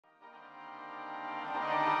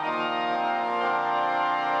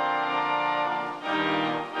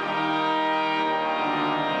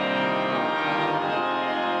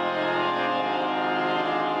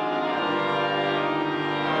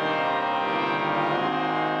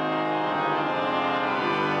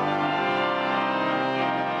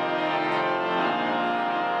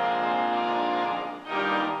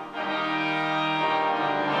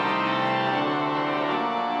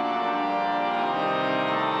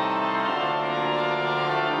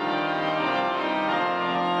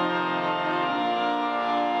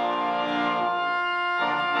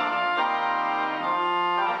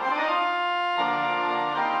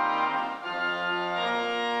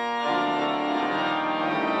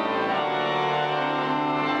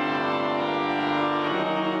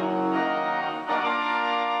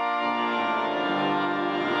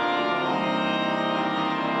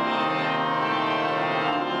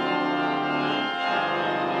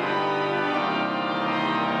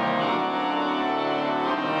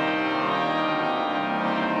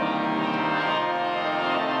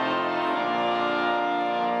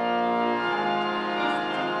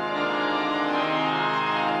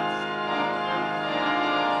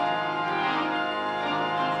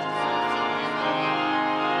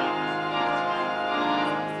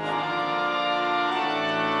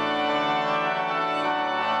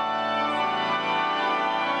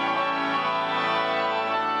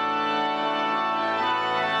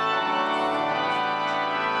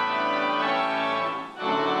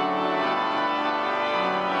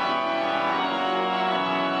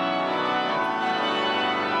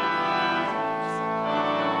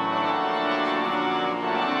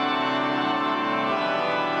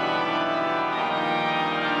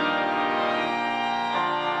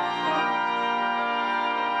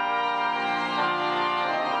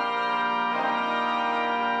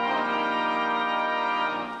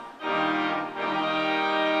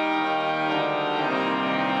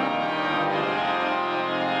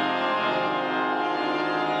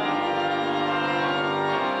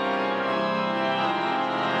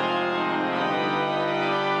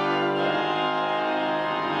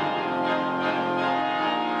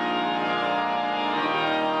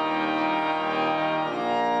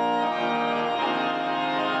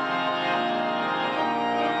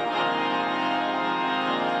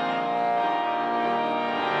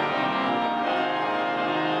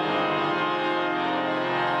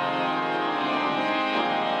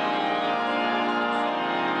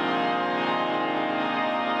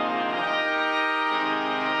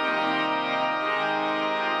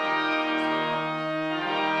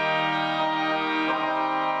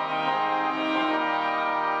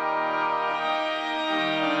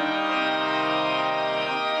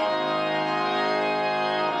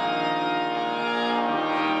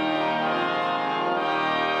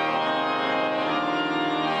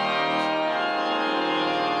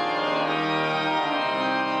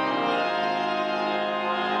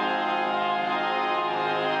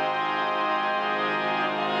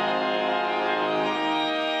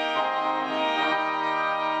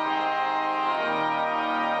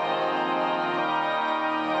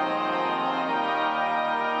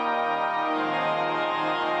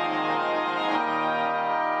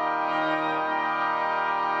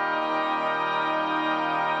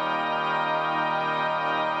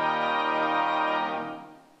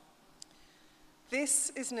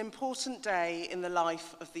This is an important day in the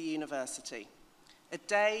life of the university, a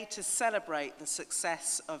day to celebrate the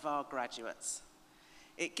success of our graduates.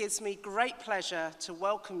 It gives me great pleasure to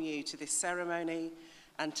welcome you to this ceremony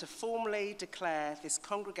and to formally declare this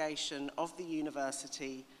congregation of the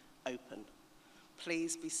university open.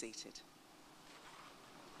 Please be seated.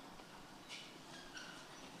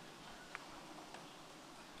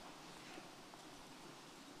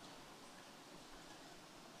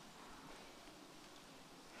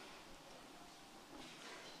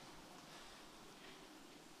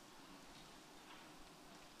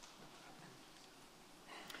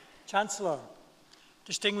 Chancellor,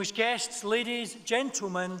 distinguished guests, ladies,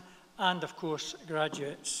 gentlemen, and of course,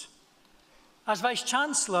 graduates. As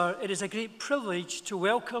Vice-Chancellor, it is a great privilege to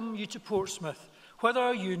welcome you to Portsmouth,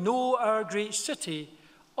 whether you know our great city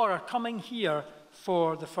or are coming here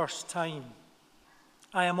for the first time.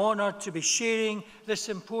 I am honoured to be sharing this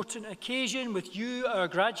important occasion with you, our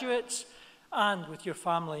graduates, and with your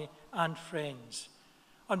family and friends.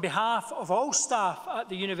 On behalf of all staff at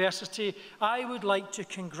the university, I would like to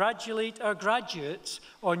congratulate our graduates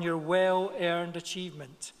on your well-earned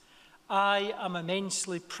achievement. I am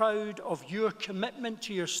immensely proud of your commitment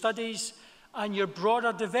to your studies and your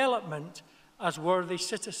broader development as worthy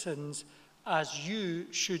citizens, as you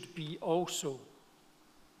should be also.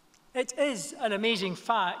 It is an amazing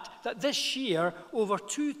fact that this year, over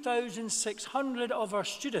 2,600 of our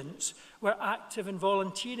students were active in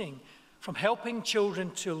volunteering, from helping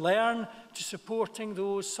children to learn to supporting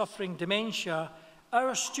those suffering dementia.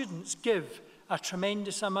 Our students give a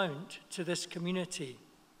tremendous amount to this community.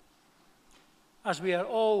 As we are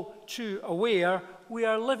all too aware, we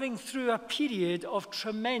are living through a period of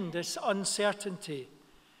tremendous uncertainty.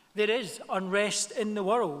 There is unrest in the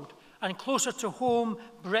world, and closer to home,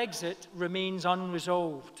 Brexit remains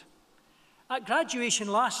unresolved. At graduation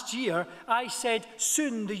last year, I said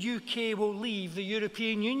soon the UK will leave the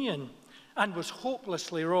European Union, and was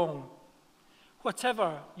hopelessly wrong.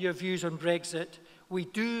 Whatever your views on Brexit, we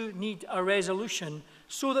do need a resolution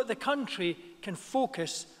so that the country can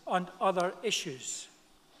focus on other issues.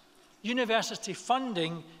 University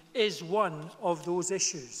funding is one of those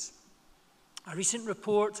issues. A recent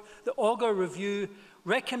report, the Augur Review,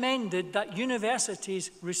 recommended that universities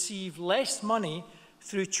receive less money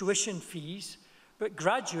through tuition fees, but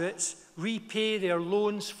graduates repay their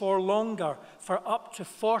loans for longer, for up to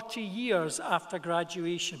 40 years after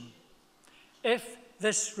graduation. If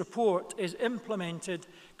this report is implemented,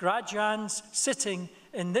 graduands sitting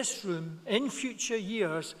in this room in future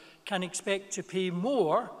years can expect to pay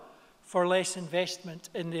more for less investment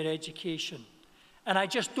in their education. And I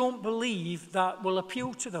just don't believe that will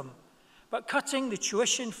appeal to them. But cutting the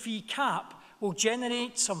tuition fee cap will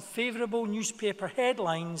generate some favourable newspaper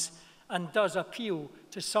headlines and does appeal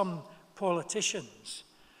to some politicians.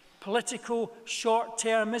 Political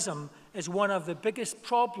short-termism is one of the biggest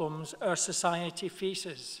problems our society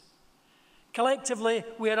faces. Collectively,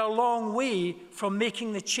 we are a long way from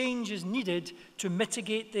making the changes needed to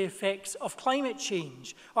mitigate the effects of climate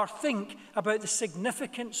change, or think about the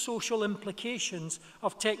significant social implications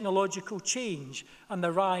of technological change and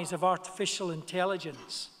the rise of artificial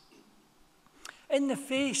intelligence. In the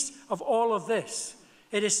face of all of this,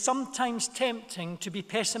 it is sometimes tempting to be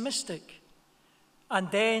pessimistic.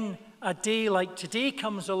 And then a day like today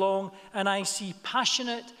comes along and I see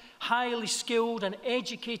passionate, highly skilled and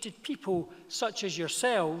educated people such as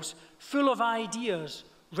yourselves, full of ideas,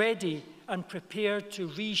 ready and prepared to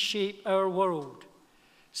reshape our world.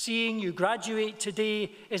 Seeing you graduate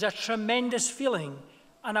today is a tremendous feeling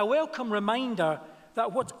and a welcome reminder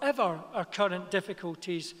that whatever our current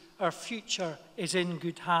difficulties, our future is in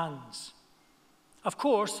good hands. Of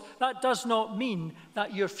course, that does not mean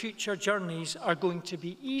that your future journeys are going to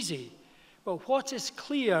be easy. But what is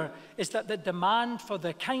clear is that the demand for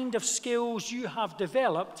the kind of skills you have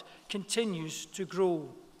developed continues to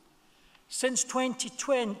grow. Since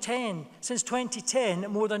 2010,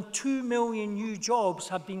 more than 2 million new jobs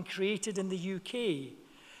have been created in the UK.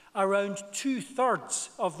 Around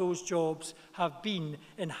 2/3 of those jobs have been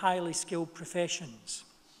in highly skilled professions.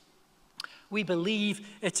 We believe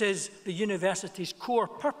it is the university's core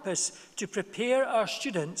purpose to prepare our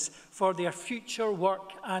students for their future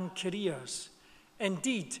work and careers.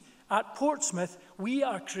 Indeed, at Portsmouth, we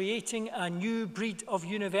are creating a new breed of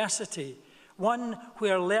university, one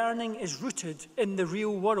where learning is rooted in the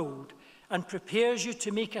real world and prepares you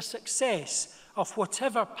to make a success of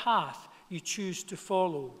whatever path you choose to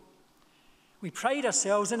follow. We pride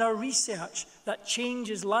ourselves in our research that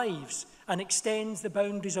changes lives and extends the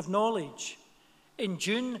boundaries of knowledge. In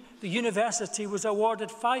June, the university was awarded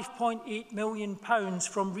 £5.8 million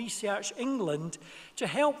from Research England to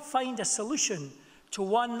help find a solution to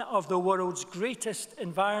one of the world's greatest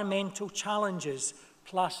environmental challenges,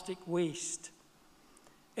 plastic waste.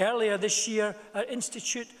 Earlier this year, our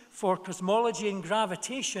Institute for Cosmology and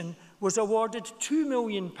Gravitation was awarded £2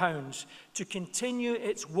 million to continue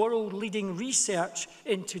its world-leading research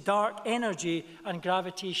into dark energy and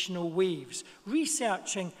gravitational waves,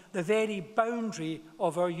 researching the very boundary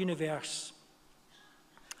of our universe.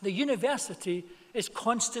 The university is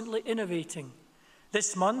constantly innovating.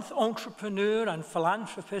 This month, entrepreneur and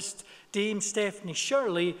philanthropist Dame Stephanie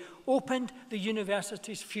Shirley opened the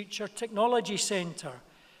university's Future Technology Centre,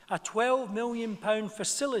 a £12 million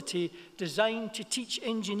facility designed to teach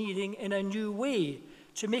engineering in a new way,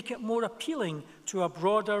 to make it more appealing to a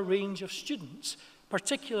broader range of students,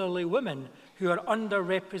 particularly women who are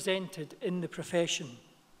underrepresented in the profession.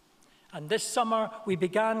 And this summer, we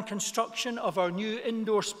began construction of our new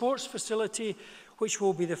indoor sports facility, which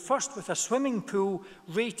will be the first with a swimming pool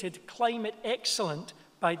rated climate excellent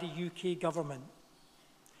by the UK government.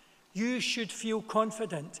 You should feel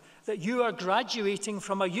confident that you are graduating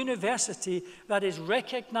from a university that is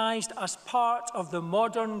recognised as part of the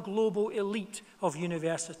modern global elite of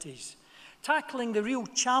universities, tackling the real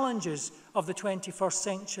challenges of the 21st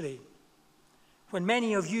century. When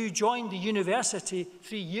many of you joined the university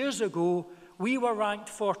 3 years ago, we were ranked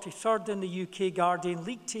 43rd in the UK Guardian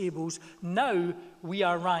League tables. Now we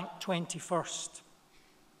are ranked 21st.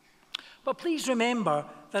 But please remember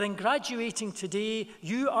that in graduating today,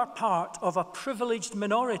 you are part of a privileged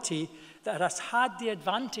minority that has had the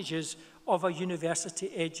advantages of a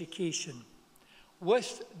university education.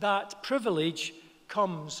 With that privilege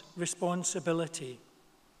comes responsibility.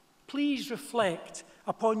 Please reflect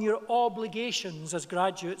upon your obligations as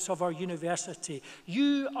graduates of our university.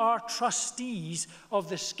 You are trustees of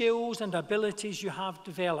the skills and abilities you have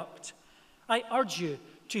developed. I urge you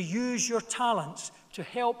to use your talents to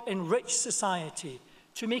help enrich society,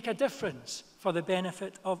 to make a difference for the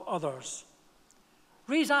benefit of others.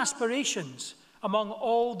 Raise aspirations among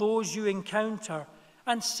all those you encounter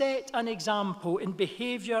and set an example in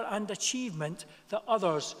behaviour and achievement that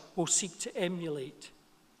others will seek to emulate.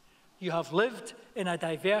 You have lived in a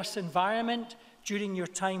diverse environment during your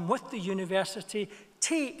time with the university.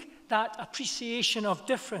 Take that appreciation of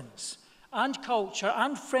difference and culture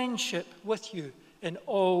and friendship with you in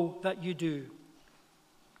all that you do.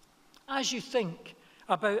 As you think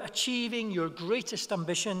about achieving your greatest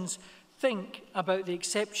ambitions, think about the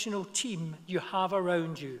exceptional team you have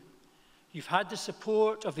around you. You've had the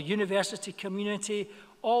support of the university community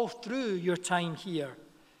all through your time here.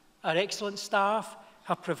 Our excellent staff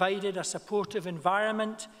have provided a supportive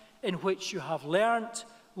environment in which you have learnt,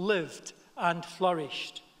 lived, and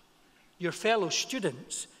flourished. Your fellow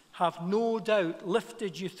students have no doubt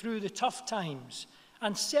lifted you through the tough times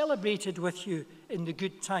and celebrated with you in the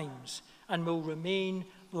good times, and will remain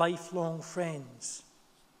lifelong friends.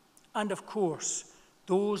 And of course,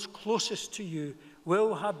 those closest to you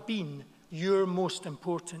will have been your most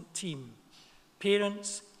important team.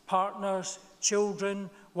 Parents, partners, children,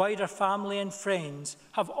 wider family and friends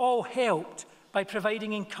have all helped by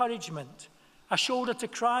providing encouragement, a shoulder to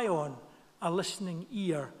cry on, a listening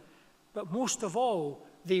ear. But most of all,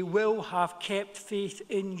 they will have kept faith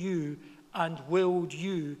in you and willed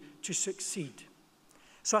you to succeed.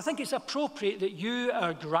 So I think it's appropriate that you,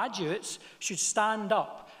 our graduates, should stand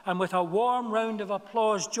up and with a warm round of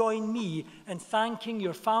applause join me in thanking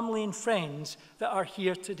your family and friends that are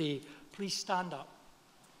here today. Please stand up.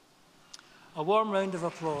 A warm round of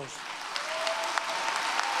applause.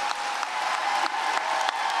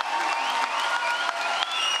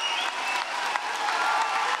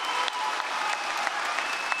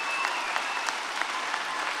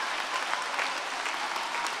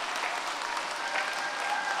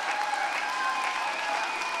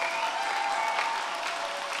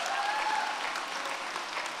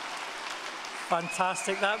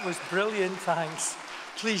 Fantastic. That was brilliant. Thanks.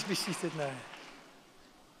 Please be seated now.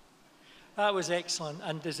 That was excellent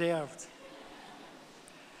and deserved.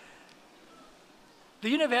 The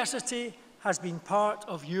university has been part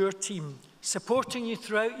of your team, supporting you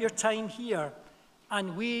throughout your time here,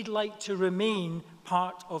 and we'd like to remain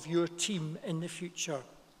part of your team in the future.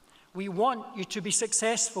 We want you to be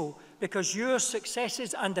successful because your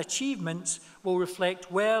successes and achievements will reflect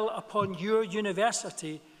well upon your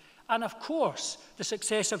university. And of course, the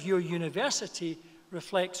success of your university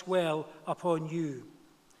reflects well upon you.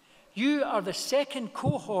 You are the second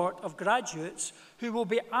cohort of graduates who will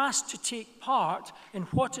be asked to take part in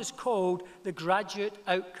what is called the Graduate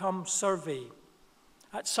Outcome Survey.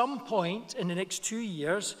 At some point in the next 2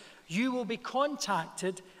 years, you will be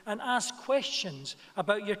contacted and asked questions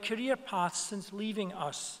about your career path since leaving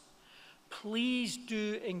us. Please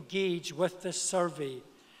do engage with this survey.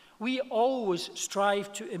 We always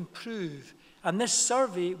strive to improve, and this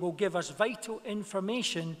survey will give us vital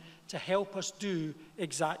information to help us do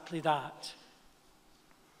exactly that.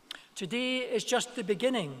 Today is just the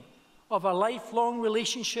beginning of a lifelong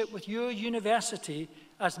relationship with your university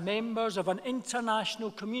as members of an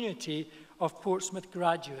international community of Portsmouth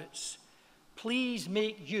graduates. Please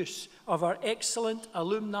make use of our excellent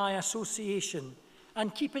Alumni Association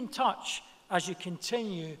and keep in touch as you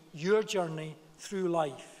continue your journey through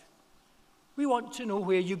life. We want to know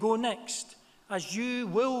where you go next, as you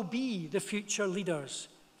will be the future leaders,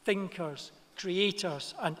 thinkers,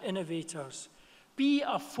 creators, and innovators. Be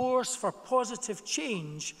a force for positive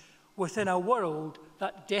change within a world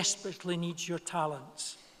that desperately needs your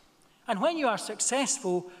talents. And when you are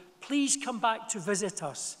successful, please come back to visit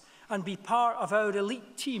us and be part of our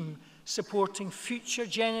elite team supporting future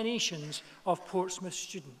generations of Portsmouth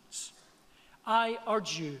students. I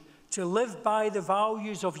urge you to live by the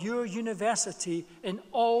values of your university in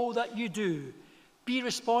all that you do. Be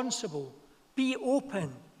responsible, be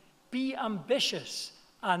open, be ambitious,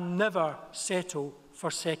 and never settle for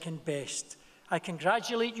second best. I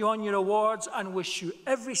congratulate you on your awards and wish you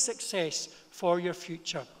every success for your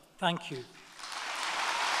future. Thank you.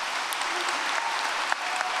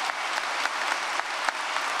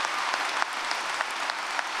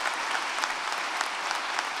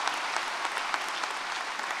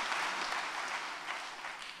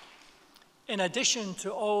 In addition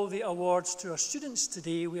to all the awards to our students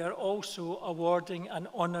today, we are also awarding an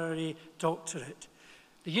honorary doctorate.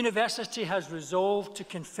 The university has resolved to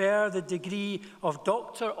confer the degree of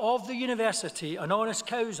Doctor of the University honoris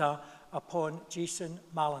causa upon Jason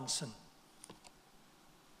Mallinson.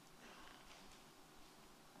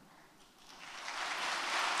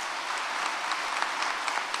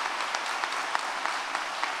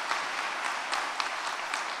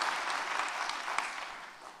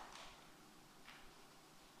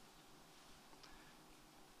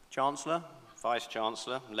 Chancellor,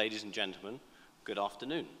 Vice-Chancellor, ladies and gentlemen, good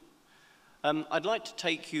afternoon. I'd like to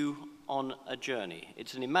take you on a journey.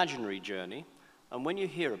 It's an imaginary journey, and when you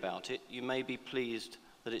hear about it, you may be pleased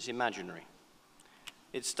that it's imaginary.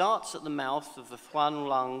 It starts at the mouth of the Thuan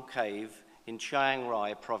Lung Cave in Chiang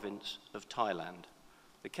Rai province of Thailand.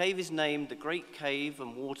 The cave is named the Great Cave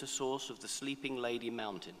and Water Source of the Sleeping Lady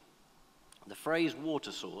Mountain. The phrase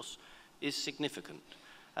water source is significant,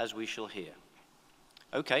 as we shall hear.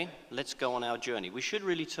 Okay, let's go on our journey. We should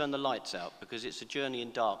really turn the lights out because it's a journey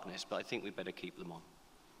in darkness, but I think we better keep them on.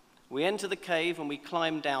 We enter the cave and we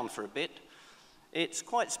climb down for a bit. It's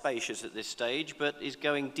quite spacious at this stage, but is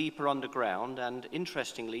going deeper underground and,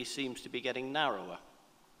 interestingly, seems to be getting narrower.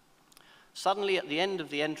 Suddenly, at the end of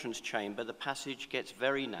the entrance chamber, the passage gets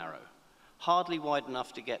very narrow, hardly wide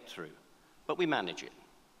enough to get through, but we manage it.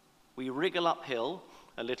 We wriggle uphill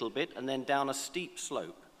a little bit and then down a steep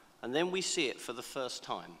slope. And then we see it for the first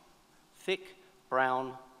time. Thick,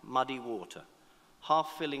 brown, muddy water.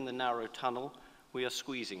 Half filling the narrow tunnel, we are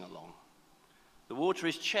squeezing along. The water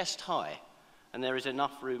is chest high, and there is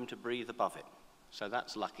enough room to breathe above it. So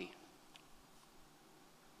that's lucky.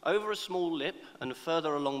 Over a small lip and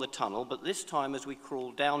further along the tunnel, but this time as we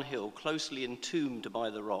crawl downhill, closely entombed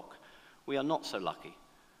by the rock, we are not so lucky.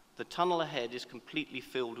 The tunnel ahead is completely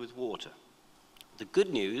filled with water. The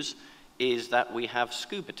good news is that we have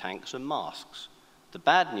scuba tanks and masks. The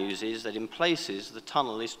bad news is that in places the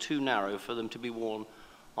tunnel is too narrow for them to be worn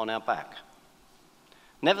on our back.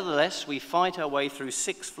 Nevertheless, we fight our way through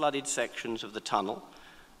 6 flooded sections of the tunnel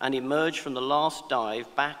and emerge from the last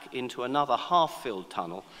dive back into another half-filled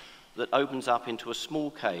tunnel that opens up into a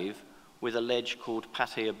small cave with a ledge called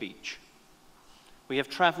Pattaya Beach. We have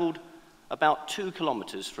travelled about 2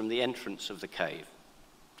 kilometres from the entrance of the cave,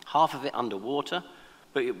 half of it underwater,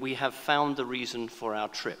 but we have found the reason for our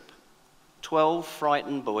trip. 12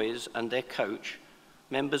 frightened boys and their coach,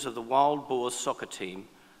 members of the Wild Boars soccer team,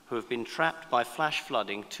 who have been trapped by flash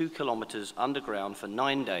flooding 2 kilometres underground for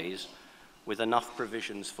 9 days with enough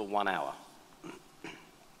provisions for 1 hour.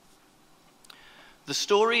 The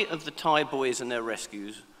story of the Thai boys and their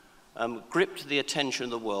rescues gripped the attention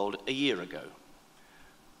of the world a year ago.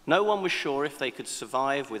 No one was sure if they could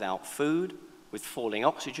survive without food, with falling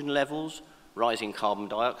oxygen levels, rising carbon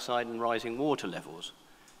dioxide and rising water levels.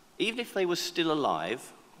 Even if they were still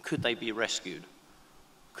alive, could they be rescued?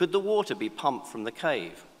 Could the water be pumped from the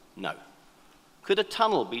cave? No. Could a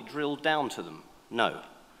tunnel be drilled down to them? No.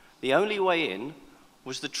 The only way in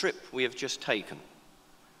was the trip we have just taken.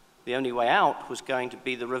 The only way out was going to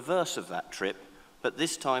be the reverse of that trip, but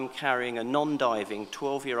this time carrying a non-diving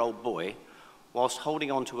 12-year-old boy whilst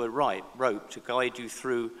holding onto a rope to guide you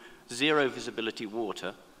through zero visibility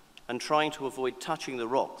water and trying to avoid touching the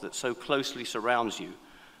rock that so closely surrounds you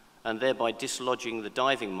and thereby dislodging the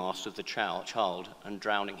diving mask of the child and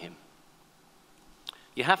drowning him.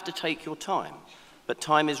 You have to take your time, but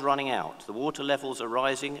time is running out. The water levels are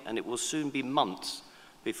rising and it will soon be months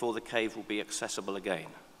before the cave will be accessible again.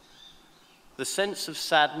 The sense of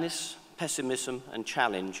sadness, pessimism and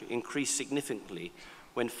challenge increased significantly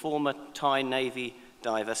when former Thai Navy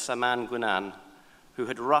diver Saman Gunan, who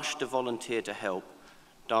had rushed to volunteer to help,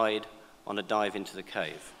 died on a dive into the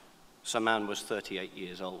cave. Saman was 38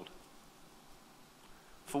 years old.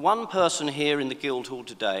 For one person here in the Guildhall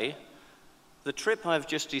today, the trip I've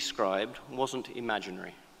just described wasn't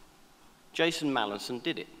imaginary. Jason Mallinson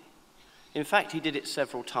did it. In fact, he did it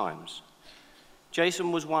several times.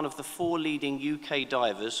 Jason was one of the 4 leading UK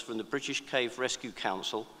divers from the British Cave Rescue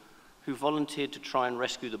Council who volunteered to try and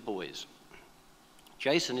rescue the boys.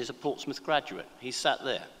 Jason is a Portsmouth graduate. He sat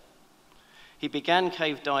there. He began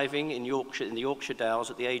cave diving in the Yorkshire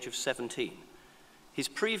Dales at the age of 17. His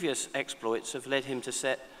previous exploits have led him to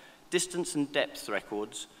set distance and depth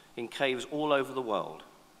records in caves all over the world,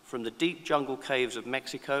 from the deep jungle caves of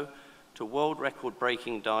Mexico to world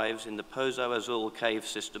record-breaking dives in the Pozo Azul cave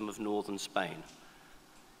system of northern Spain.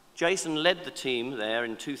 Jason led the team there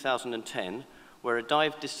in 2010, where a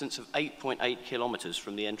dive distance of 8.8 kilometers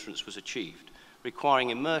from the entrance was achieved, requiring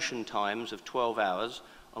immersion times of 12 hours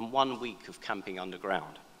and 1 week of camping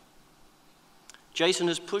underground. Jason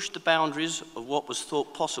has pushed the boundaries of what was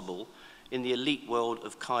thought possible in the elite world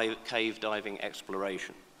of cave diving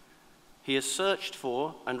exploration. He has searched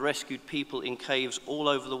for and rescued people in caves all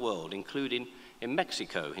over the world, including in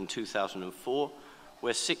Mexico in 2004,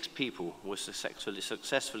 where 6 people were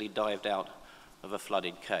successfully dived out of a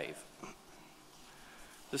flooded cave.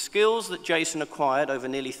 The skills that Jason acquired over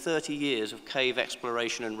nearly 30 years of cave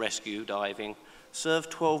exploration and rescue diving served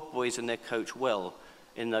 12 boys and their coach well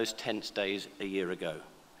in those tense days a year ago.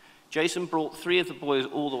 Jason brought 3 of the boys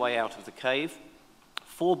all the way out of the cave.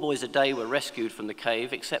 4 boys a day were rescued from the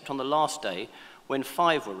cave, except on the last day when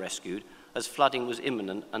 5 were rescued as flooding was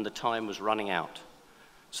imminent and the time was running out.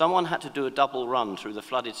 Someone had to do a double run through the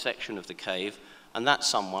flooded section of the cave, and that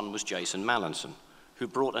someone was Jason Mallinson, who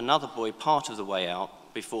brought another boy part of the way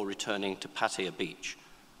out before returning to Pattaya Beach.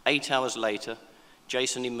 8 hours later,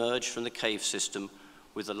 Jason emerged from the cave system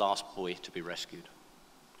with the last boy to be rescued.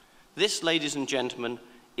 This, ladies and gentlemen,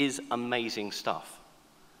 is amazing stuff.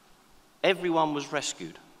 Everyone was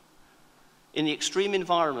rescued. In the Extreme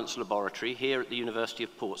Environments Laboratory here at the University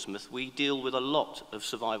of Portsmouth, we deal with a lot of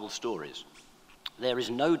survival stories. There is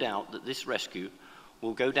no doubt that this rescue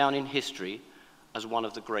will go down in history as one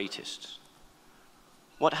of the greatest.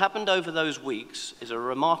 What happened over those weeks is a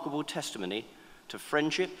remarkable testimony to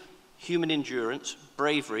friendship, human endurance,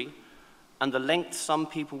 bravery, and the length some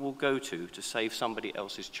people will go to save somebody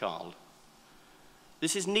else's child.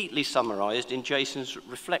 This is neatly summarized in Jason's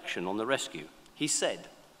reflection on the rescue. He said,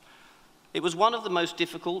 "It was one of the most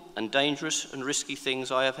difficult and dangerous and risky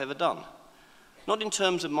things I have ever done. Not in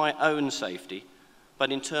terms of my own safety,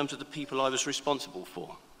 but in terms of the people I was responsible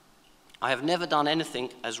for. I have never done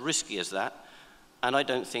anything as risky as that, and I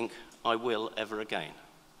don't think I will ever again."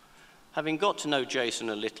 Having got to know Jason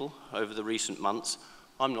a little over the recent months,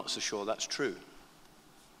 I'm not so sure that's true.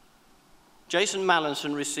 Jason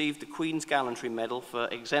Mallinson received the Queen's Gallantry Medal for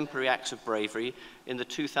exemplary acts of bravery in the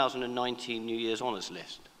 2019 New Year's Honours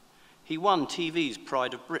List. He won TV's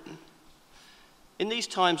Pride of Britain. In these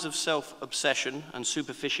times of self-obsession and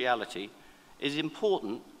superficiality, it is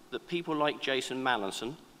important that people like Jason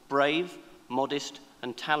Mallinson, brave, modest,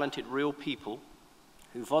 and talented real people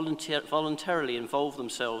who voluntarily involve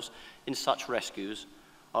themselves in such rescues,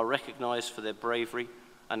 are recognized for their bravery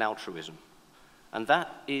and altruism. And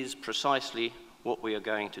that is precisely what we are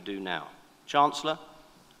going to do now. Chancellor,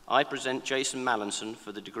 I present Jason Mallinson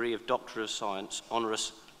for the degree of Doctor of Science,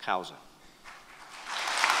 honoris causa.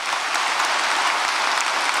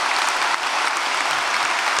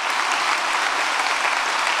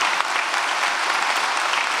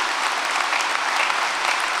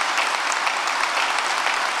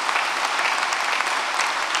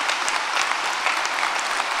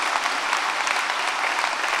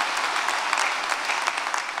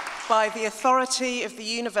 By the authority of the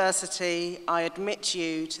University, I admit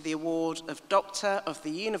you to the award of Doctor of the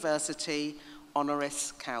University,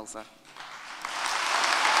 honoris causa.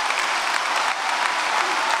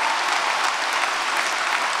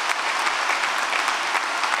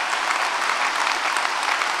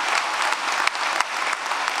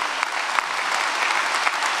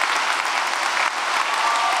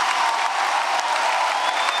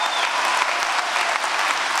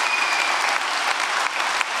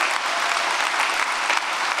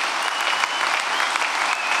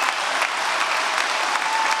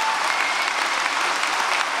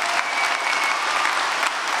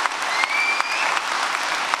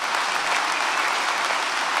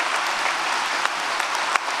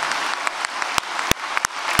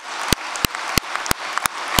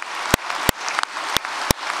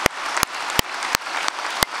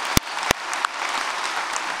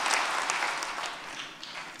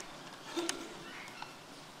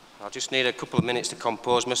 just need a couple of minutes to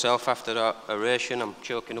compose myself after that oration. I'm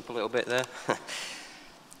choking up a little bit there.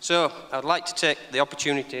 So, I'd like to take the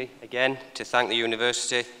opportunity again to thank the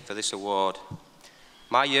university for this award.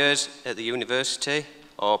 My years at the university,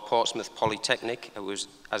 or Portsmouth Polytechnic,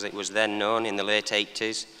 as it was then known in the late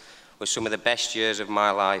 80s, were some of the best years of my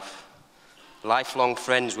life. Lifelong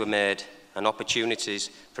friends were made, and opportunities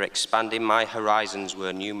for expanding my horizons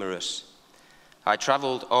were numerous. I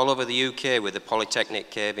travelled all over the UK with the Polytechnic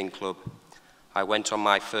Caving Club. I went on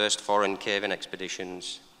my first foreign caving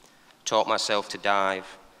expeditions, taught myself to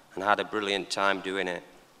dive, and had a brilliant time doing it.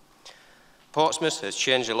 Portsmouth has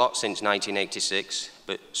changed a lot since 1986,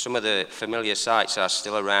 but some of the familiar sites are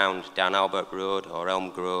still around down Albert Road or Elm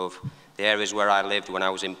Grove, the areas where I lived when I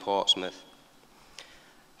was in Portsmouth.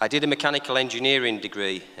 I did a mechanical engineering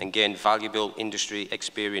degree and gained valuable industry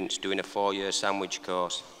experience doing a 4-year sandwich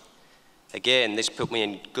course. Again, this put me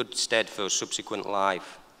in good stead for subsequent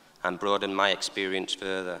life and broadened my experience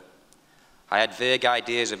further. I had vague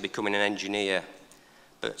ideas of becoming an engineer,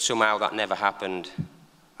 but somehow that never happened.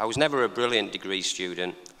 I was never a brilliant degree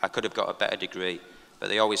student. I could have got a better degree, but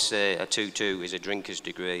they always say a 2-2 is a drinker's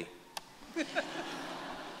degree.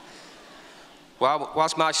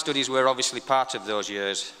 Whilst my studies were obviously part of those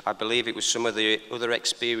years, I believe it was some of the other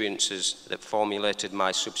experiences that formulated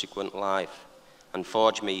my subsequent life and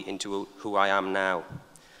forged me into who I am now.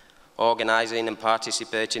 Organising and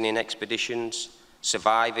participating in expeditions,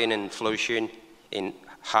 surviving and flourishing in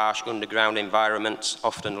harsh underground environments,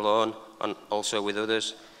 often alone and also with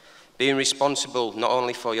others. Being responsible not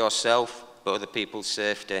only for yourself, but other people's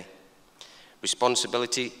safety.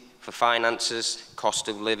 Responsibility for finances, cost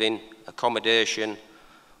of living, accommodation,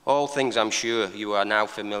 all things I'm sure you are now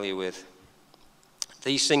familiar with.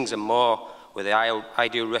 These things and more were the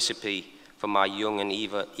ideal recipe for my young and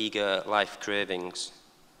eager life cravings.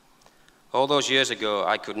 All those years ago,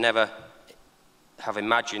 I could never have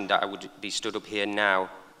imagined that I would be stood up here now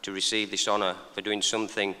to receive this honour for doing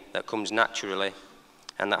something that comes naturally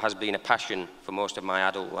and that has been a passion for most of my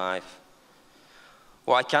adult life.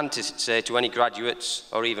 What I can say to any graduates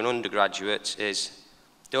or even undergraduates is,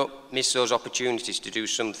 don't miss those opportunities to do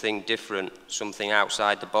something different, something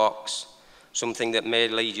outside the box, something that may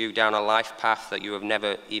lead you down a life path that you have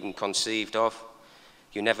never even conceived of.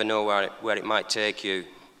 You never know where it might take you.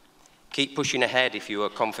 Keep pushing ahead if you are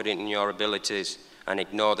confident in your abilities and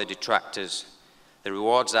ignore the detractors. The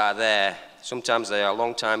rewards are there. Sometimes they are a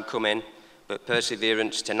long time coming, but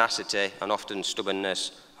perseverance, tenacity, and often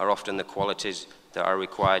stubbornness are often the qualities that are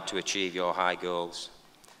required to achieve your high goals.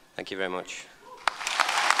 Thank you very much.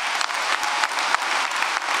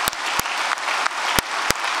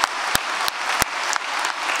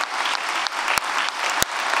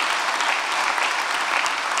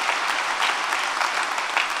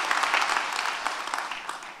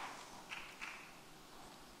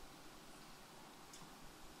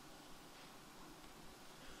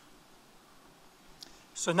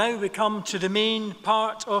 So now we come to the main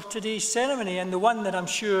part of today's ceremony, and the one that I'm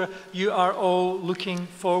sure you are all looking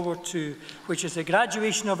forward to, which is the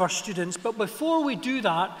graduation of our students. But before we do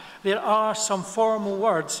that, there are some formal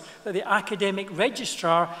words that the academic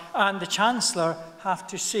registrar and the Chancellor have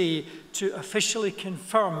to say to officially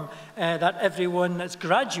confirm that everyone that's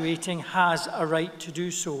graduating has a right to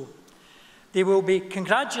do so. They will be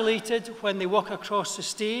congratulated when they walk across the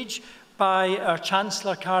stage by our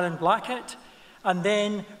Chancellor, Karen Blackett, and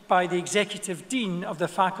then by the Executive Dean of the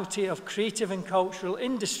Faculty of Creative and Cultural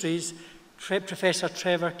Industries, Professor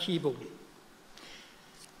Trevor Keeble.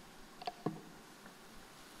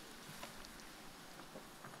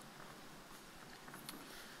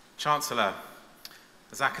 Chancellor,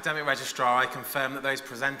 as Academic Registrar, I confirm that those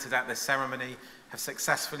presented at this ceremony have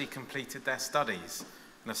successfully completed their studies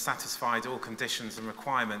and have satisfied all conditions and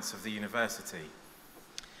requirements of the university.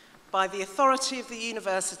 By the authority of the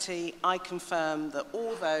university, I confirm that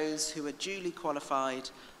all those who are duly qualified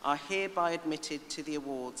are hereby admitted to the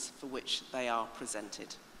awards for which they are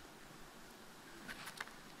presented.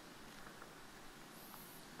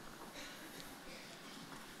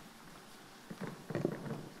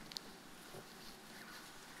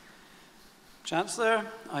 Chancellor,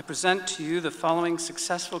 I present to you the following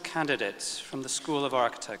successful candidates from the School of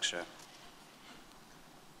Architecture.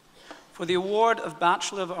 For the award of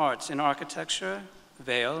Bachelor of Arts in Architecture,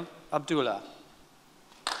 Vail Abdullah.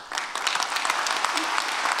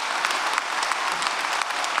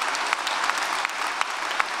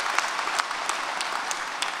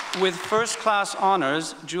 With first-class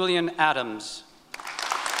honors, Julian Adams.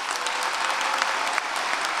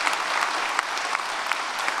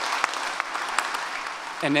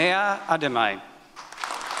 Enea Ademai.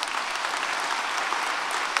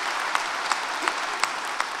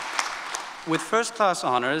 With first-class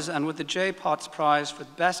honours and with the J. Potts Prize for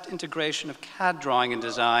Best Integration of CAD Drawing and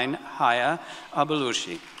Design, Haya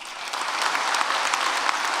Abelushi.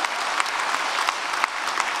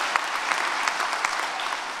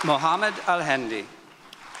 Mohammed Al-Hendi.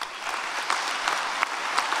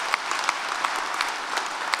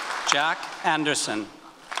 Jack Anderson.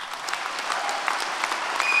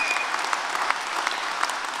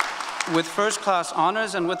 With first-class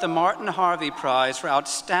honours and with the Martin Harvey Prize for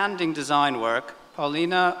Outstanding Design Work,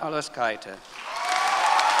 Paulina Alaskaite.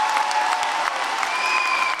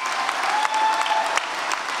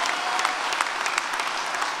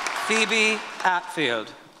 Phoebe Atfield.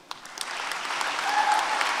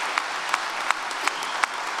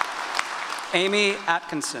 Amy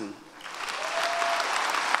Atkinson.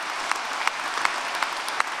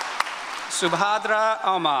 Subhadra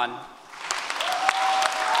Oman.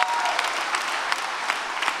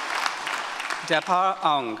 Depar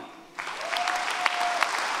Aung.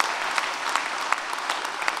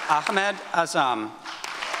 Ahmed Azam.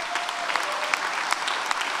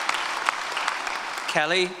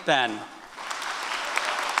 Kelly Ben.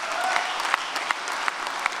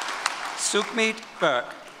 Sukhmeet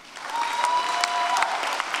Burke.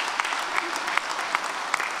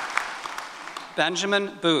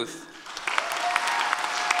 Benjamin Booth.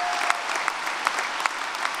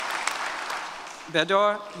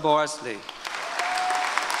 Bedor Borsley.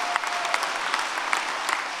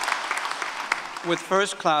 With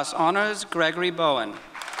first-class honours, Gregory Bowen.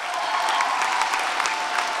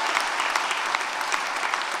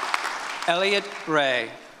 Elliot Ray.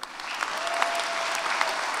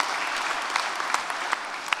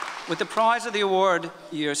 With the prize of the award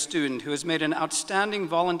year student who has made an outstanding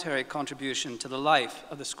voluntary contribution to the life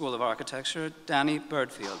of the School of Architecture, Danny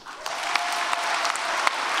Birdfield.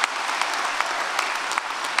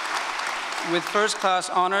 With first-class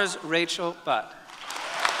honours, Rachel Butt.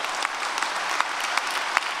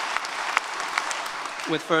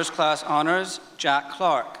 With first-class honours, Jack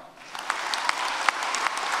Clark.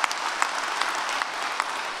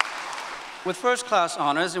 With first-class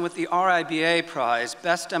honours and with the RIBA Prize,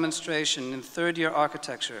 Best Demonstration in Third-Year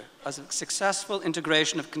Architecture as a successful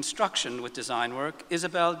integration of construction with design work,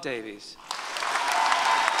 Isabel Davies.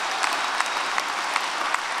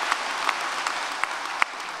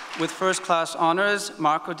 With first-class honours,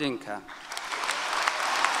 Marco Dinka.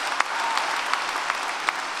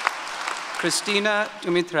 Christina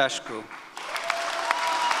Dumitrescu.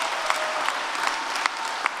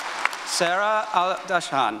 Sarah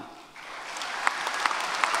Al-Dashan.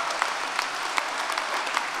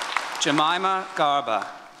 Jemima Garba.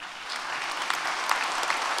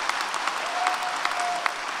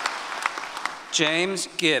 James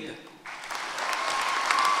Gibb.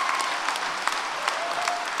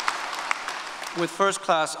 With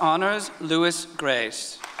first-class honours, Louis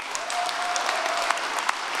Grace.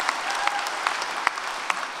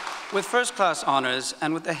 With first-class honours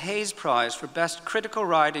and with the Hayes Prize for Best Critical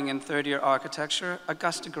Writing in Third-Year Architecture,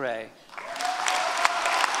 Augusta Gray.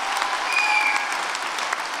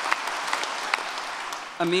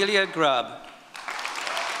 Amelia Grubb.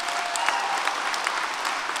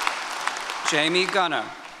 Jamie Gunner.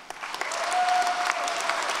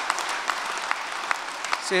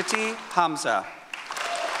 Siti Hamza.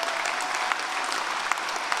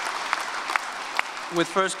 With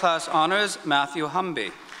first-class honours, Matthew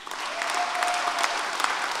Humby.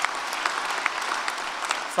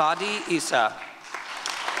 Fadi Isa.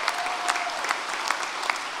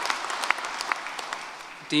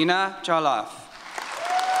 Dina Jalaf.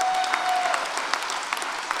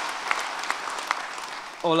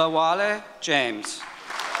 Olawale James.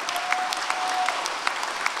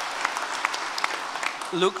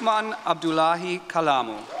 Lukman Abdullahi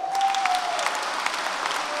Kalamu.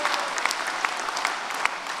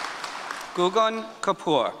 Gugun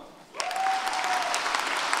Kapoor.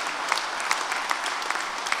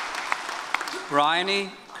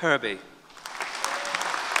 Bryony Kirby.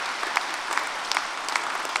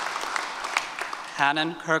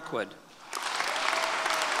 Hannon Kirkwood.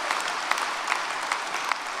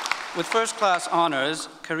 With first-class honours,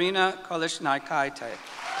 Karina Kolishnaikaite.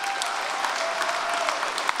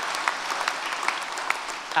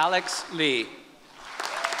 Alex Lee.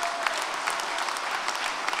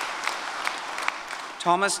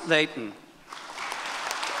 Thomas Layton.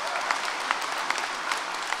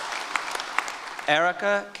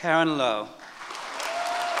 Erica Karen Lowe.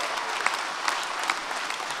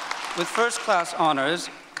 With first-class honours,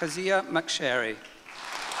 Kazia McSherry.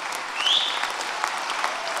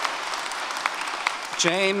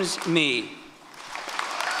 James Mee.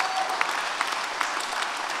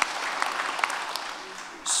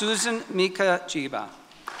 Susan Mika Jiba.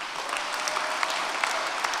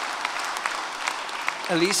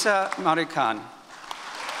 Elisa Marikan.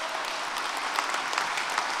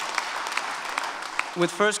 With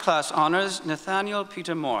first class honors, Nathaniel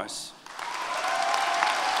Peter Morse.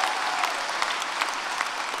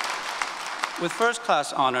 With first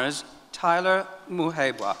class honors, Tyler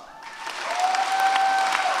Muhebwa.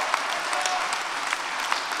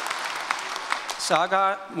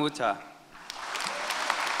 Sagar Muta.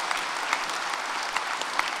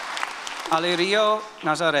 Alirio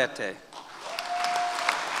Nazarete.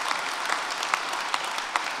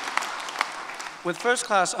 With first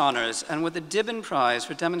class honors and with the Dibben Prize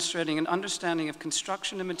for demonstrating an understanding of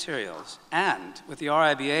construction and materials, and with the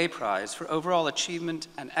RIBA Prize for overall achievement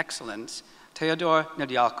and excellence, Theodor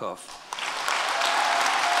Nedyalkov.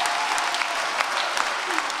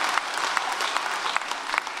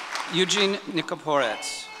 Eugene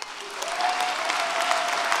Nikoporets.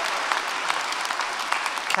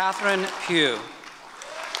 Catherine Pugh.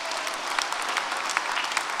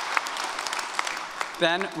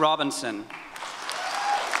 Ben Robinson.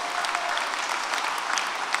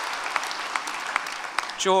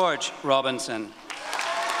 George Robinson.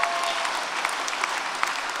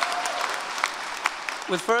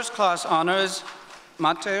 With first class honors,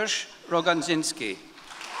 Mateusz Roganzinski.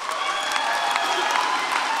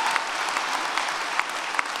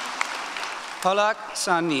 Polak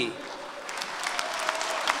Sani.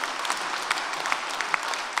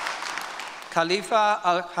 Khalifa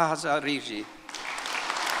Al-Khazariji.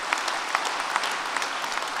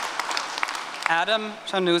 Adam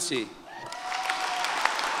Sanusi.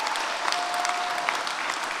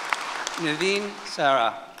 Naveen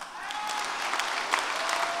Sarah.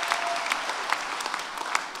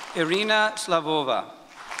 Irina Slavova.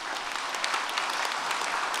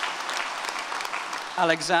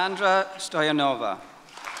 Alexandra Stoyanova.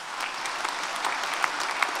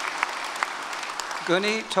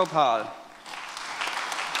 Guni Topal.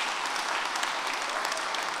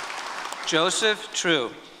 Joseph True.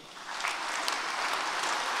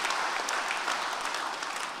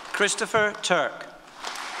 Christopher Turk.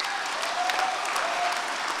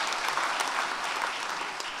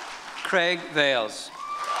 Craig Vales.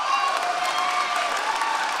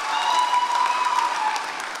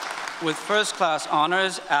 With first class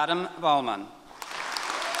honors, Adam Ballman.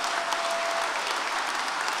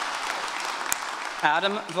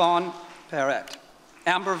 Adam Von Perret.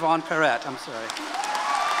 Amber Von Perret, I'm sorry.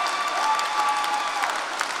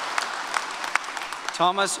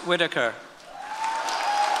 Thomas Whitaker.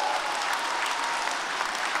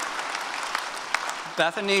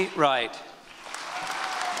 Bethany Wright.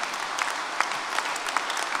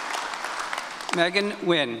 Megan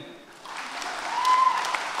Wynn.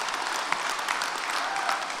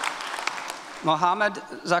 Mohammed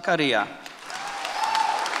Zakaria.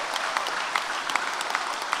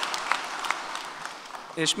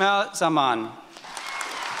 Ishmael Zaman.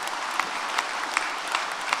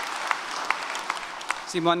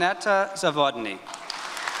 Simonetta Zavodny.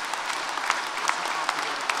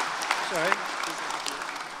 Sorry?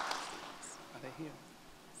 Are they here?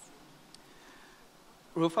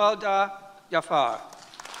 Rufalda Jafar.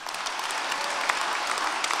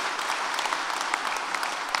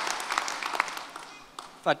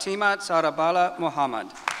 Fatima Sarabala Muhammad.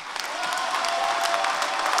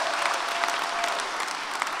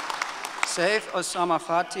 Saif Osama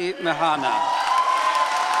Fati Mehana.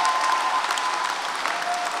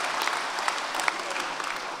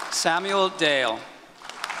 Samuel Dale.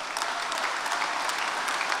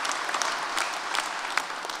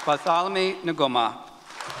 Bartholomew Ngoma.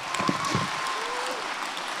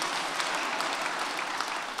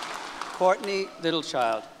 Courtney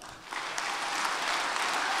Littlechild.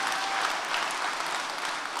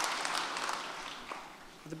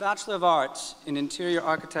 The Bachelor of Arts in Interior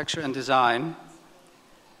Architecture and Design,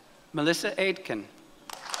 Melissa Aitken.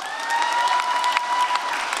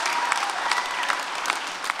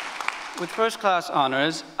 With first class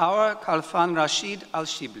honors, Aura Khalfan Rashid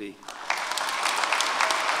Al-Shibli.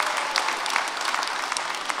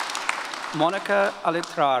 Monica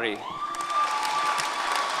Alitrari.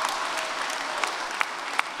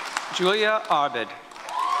 Julia Arbid.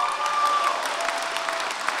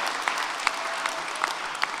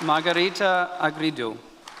 Margarita Agridu.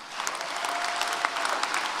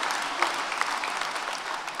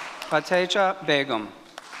 Fateja Begum.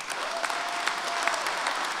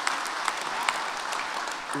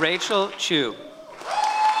 Rachel Chu.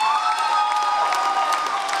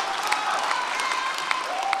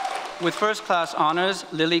 With first class honors,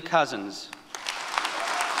 Lily Cousins.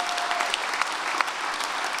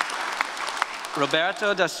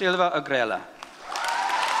 Roberto da Silva Agrela.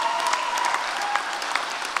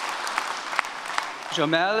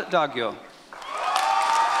 Jomel Daggio.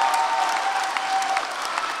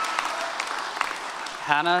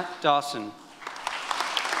 Hannah Dawson.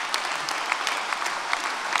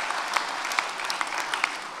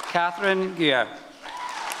 Catherine Gear.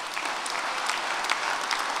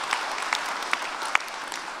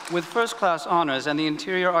 With first-class honors and the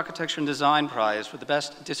Interior Architecture and Design Prize for the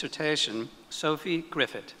best dissertation, Sophie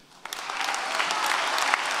Griffith.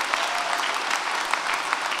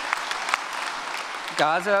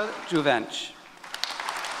 Gazel Juvench.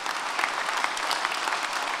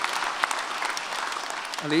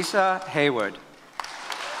 Elisa Hayward.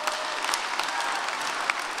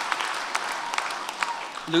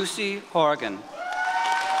 Lucy Horgan.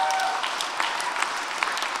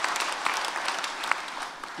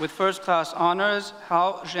 With first-class honors,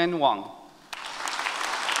 Hao Zhen Wang.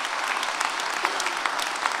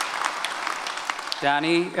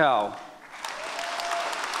 Danny Yao.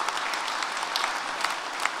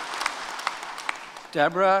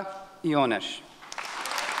 Deborah Ionish.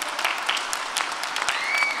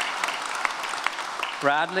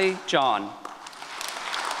 Bradley John.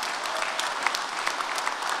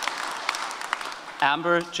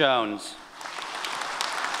 Amber Jones.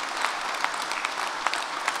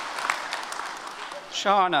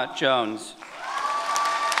 Sharna Jones.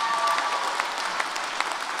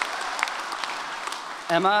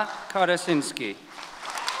 Emma Karasinski.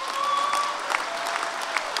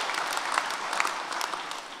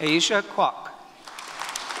 Aisha Kwok.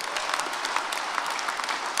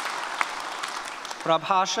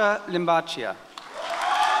 Prabhasha Limbachia.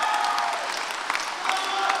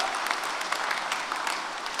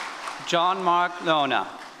 John Mark Lona.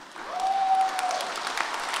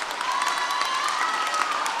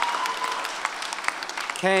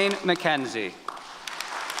 Kane McKenzie.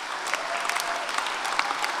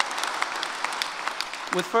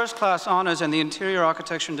 With first-class honors and the Interior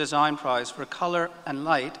Architecture and Design Prize for Color and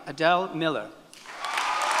Light, Adele Miller.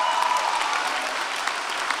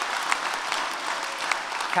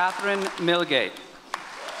 Catherine Milgate.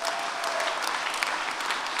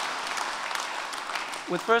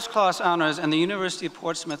 With first-class honors and the University of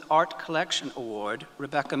Portsmouth Art Collection Award,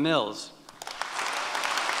 Rebecca Mills.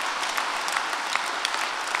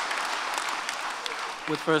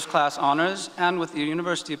 With first-class honors and with the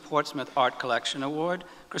University of Portsmouth Art Collection Award,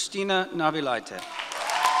 Christina Navilaite.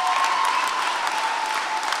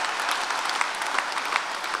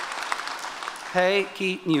 Pei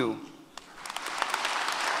Ki New.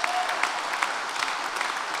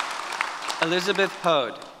 Elizabeth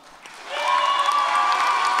Pode.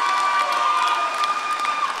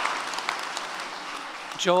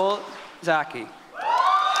 Joel Zaki.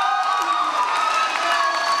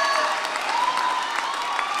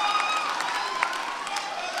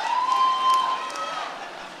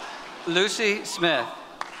 Lucy Smith.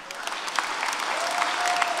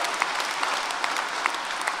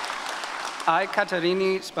 I.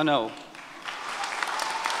 Caterini Spano.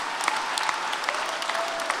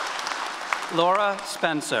 Laura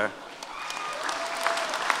Spencer.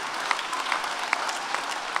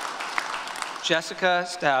 Jessica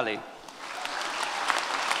Stalley.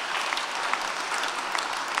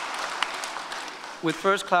 With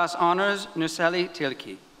first-class honors, Nuseli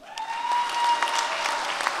Tilki.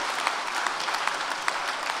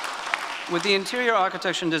 With the Interior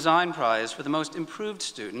Architecture and Design Prize for the Most Improved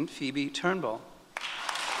Student, Phoebe Turnbull.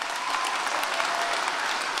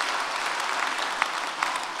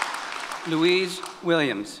 Louise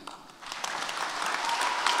Williams.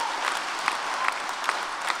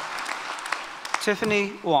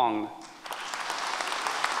 Tiffany Wong.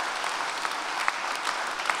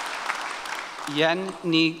 Yen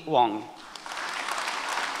Ni Wong.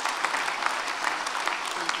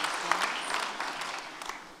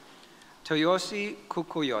 Toyosi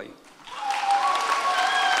Kukuyoy.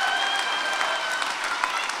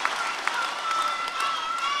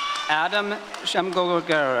 Adam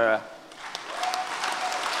Shamgogera.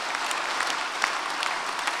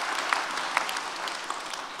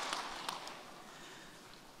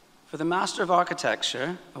 For the Master of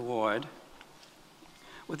Architecture Award,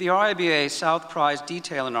 with the RIBA South Prize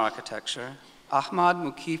Detail in Architecture, Ahmad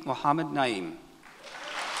Mukif Mohammed Naim.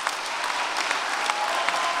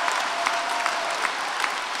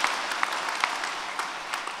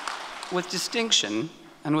 With distinction,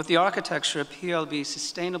 and with the Architecture PLB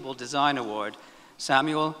Sustainable Design Award,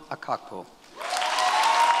 Samuel Akakpo.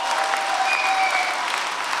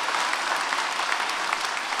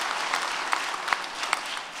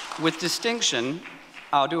 With distinction,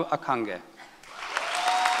 Audu Akange.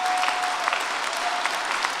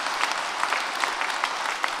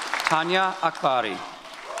 Tanya Akbari.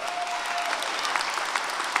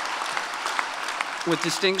 With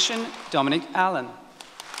distinction, Dominic Allen.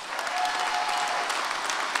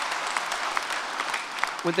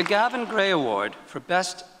 With the Gavin Gray Award for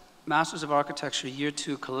Best Masters of Architecture Year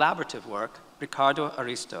 2 Collaborative Work, Ricardo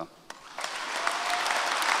Aristo.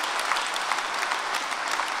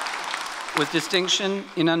 With distinction,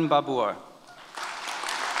 Inan Babur.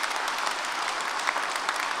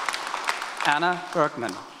 Anna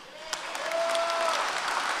Berkman.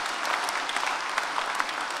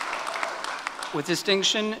 With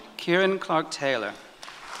distinction, Kieran Clark-Taylor.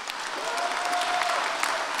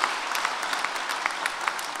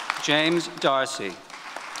 James Darcy.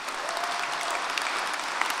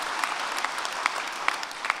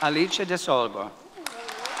 Alicia De Solba.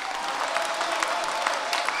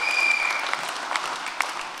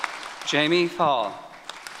 Jamie Fall.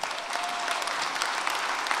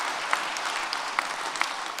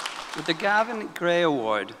 With the Gavin Gray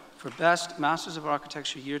Award for Best Masters of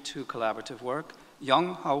Architecture Year 2 Collaborative Work,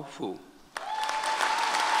 Young Hao Fu.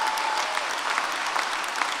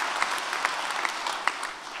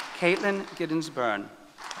 Caitlin Giddens-Byrne.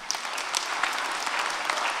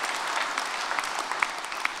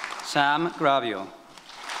 Sam Gravio.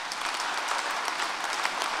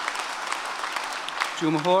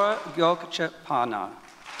 Jumhur Gyokchepana.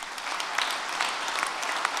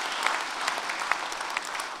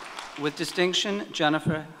 With distinction,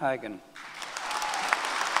 Jennifer Hagen.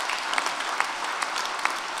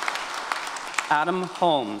 Adam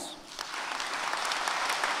Holmes.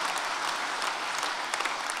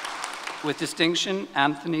 With distinction,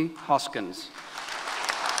 Anthony Hoskins.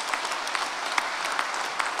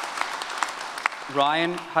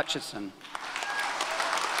 Ryan Hutchison.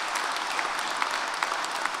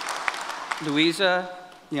 Louisa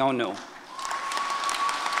Yono.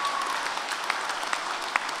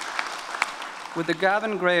 With the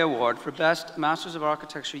Gavin Gray Award for Best Masters of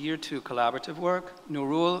Architecture Year 2 Collaborative Work,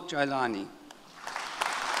 Nurul Jailani.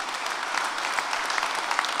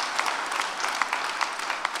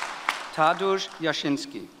 Tadeusz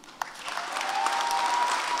Yashinsky.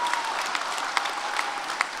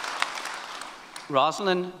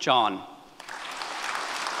 Rosalind John.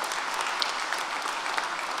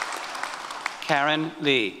 Karen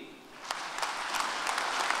Lee.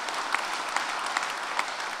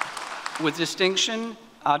 With distinction,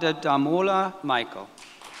 Adadamola Michael.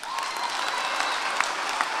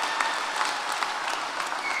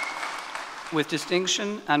 With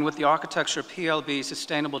distinction and with the Architecture PLB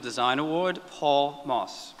Sustainable Design Award, Paul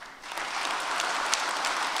Moss.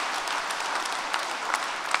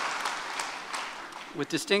 With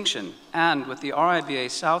distinction and with the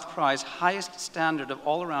RIBA South Prize highest standard of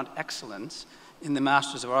all-around excellence in the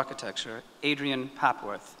Masters of Architecture, Adrian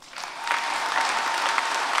Papworth.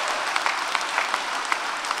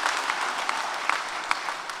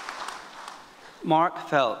 Mark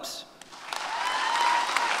Phelps.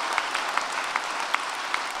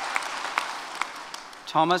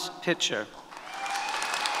 Thomas Pitcher.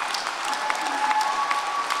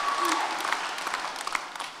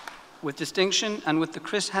 With distinction and with the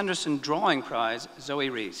Chris Henderson Drawing Prize, Zoe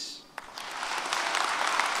Reese.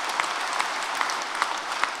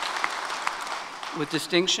 With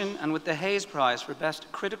distinction and with the Hayes Prize for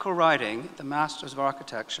Best Critical Writing, the Masters of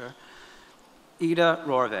Architecture, Ida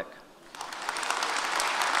Rorvik.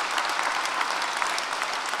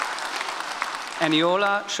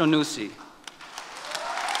 Eniola Shonusi.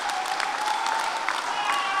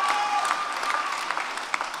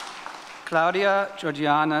 Claudia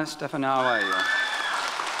Georgiana Stefanoia.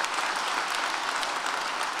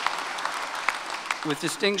 With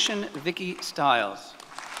distinction, Vicky Stiles.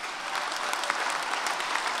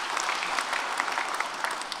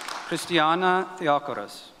 Christiana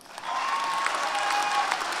Theokoros.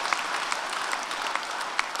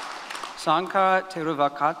 Sankar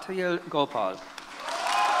Teruvakatil Gopal.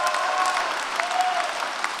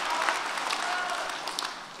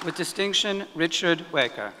 With distinction, Richard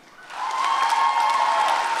Waker.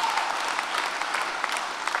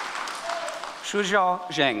 Shujiao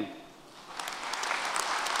Zheng.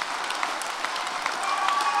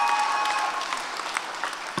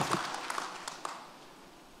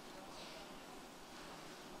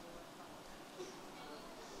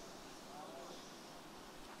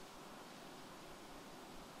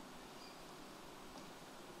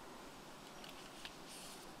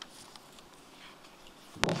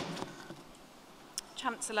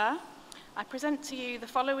 Chancellor, I present to you the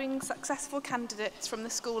following successful candidates from the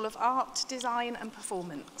School of Art, Design and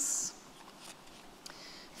Performance.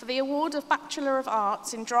 For the award of Bachelor of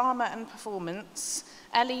Arts in Drama and Performance,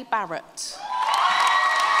 Ellie Barrett.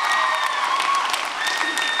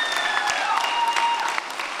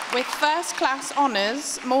 With first class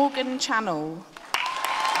honours, Morgan Channell.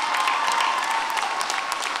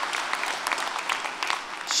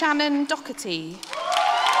 Shannon Doherty.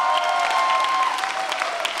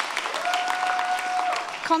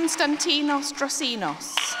 Konstantinos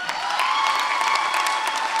Drosinos.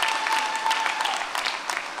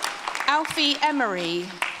 Alfie Emery.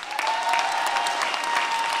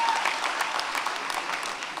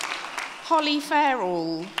 Holly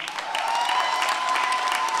Farrell.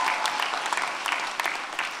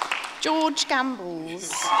 George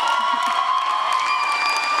Gambles.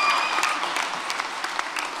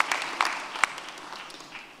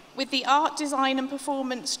 With the Art, Design and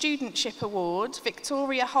Performance Studentship Award,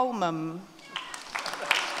 Victoria Holmam.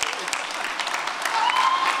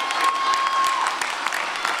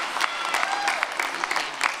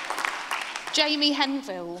 Jamie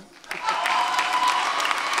Henville.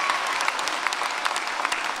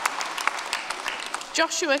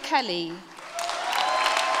 Joshua Kelly.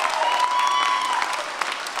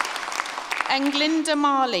 Englinda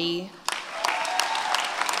Marley.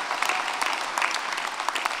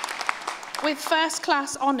 With first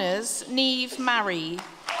class honours, Neve Marry.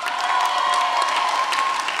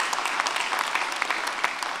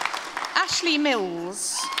 Ashley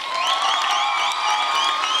Mills.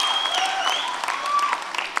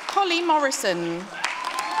 Holly Morrison.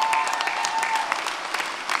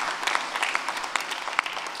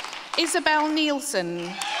 Isabel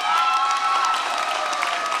Nielsen.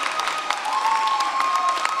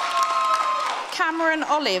 Cameron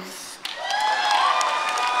Olive.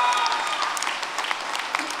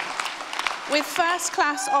 With first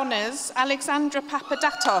class honours, Alexandra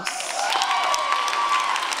Papadatos.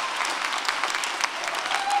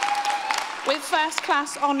 With first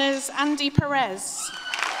class honours, Andy Perez.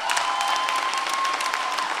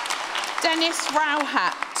 Dennis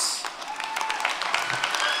Rauhat.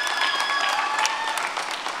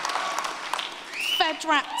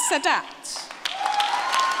 Fedrat Sadat.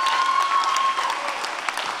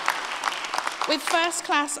 With first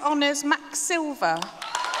class honours, Max Silver.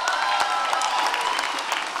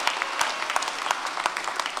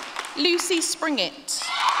 Lucy Springett.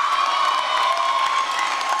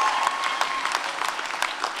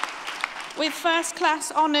 With first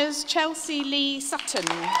class honours, Chelsea Lee Sutton.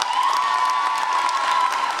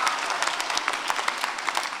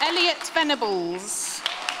 Elliot Venables.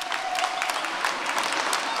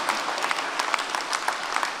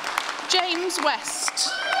 James West.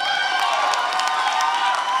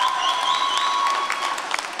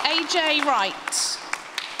 AJ Wright.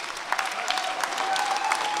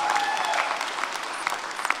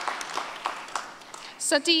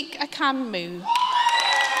 Sadiq Akanmu.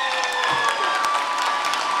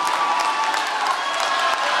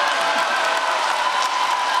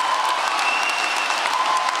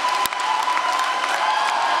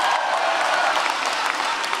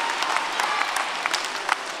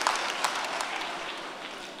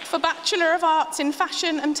 For Bachelor of Arts in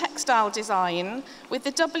Fashion and Textile Design, with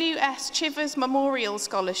the W.S. Chivers Memorial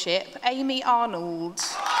Scholarship, Amy Arnold.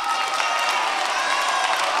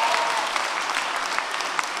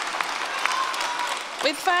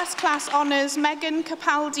 With first class honours, Megan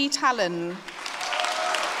Capaldi-Talon.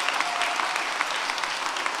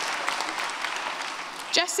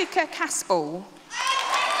 Jessica Caspel.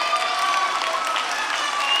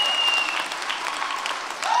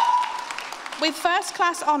 With first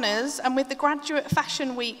class honours and with the Graduate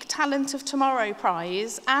Fashion Week Talent of Tomorrow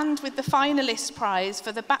Prize and with the finalist prize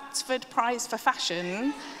for the Batsford Prize for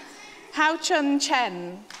Fashion, Hao Chun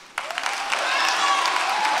Chen.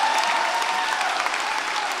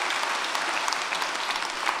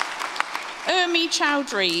 Urmi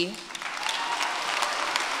Chowdhury.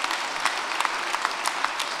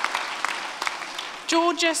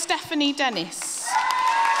 Georgia Stephanie Dennis.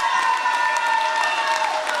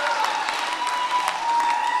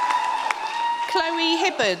 Chloe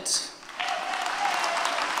Hibbard.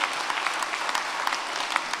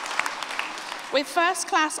 With first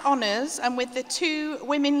class honours and with the 2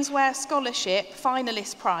 Women's Wear Scholarship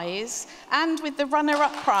finalist prize and with the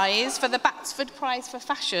runner-up prize for the Batsford Prize for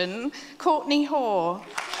Fashion, Courtney Hoare.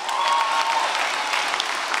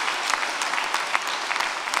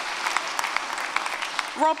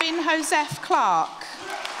 Robin Joseph Clark.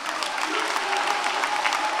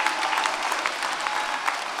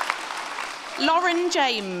 Lauren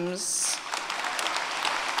James.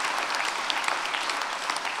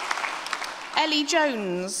 Ellie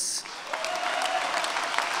Jones.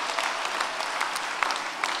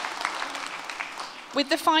 With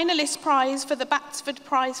the finalist prize for the Batsford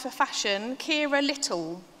Prize for Fashion, Kira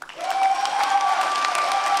Little.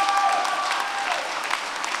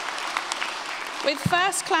 With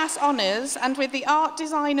first class honours and with the Art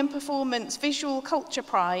Design and Performance Visual Culture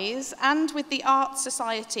Prize and with the Arts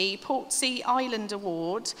Society Portsea Island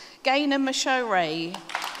Award, Gaina Mashore.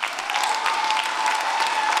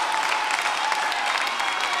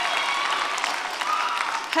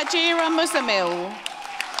 Hajira Muzamil.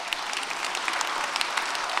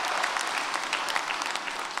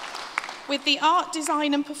 With the Art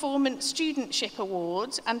Design and Performance Studentship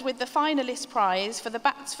Award and with the finalist prize for the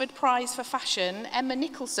Batsford Prize for Fashion, Emma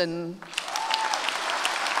Nicholson.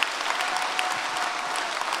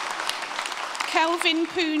 Kelvin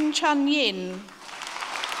Poon Chun Yin.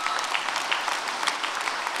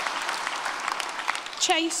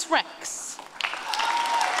 Chase Rex.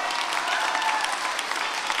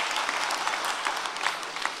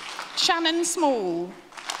 Shannon Small.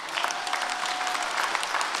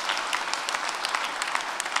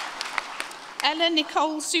 Ella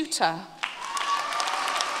Nicole Suter.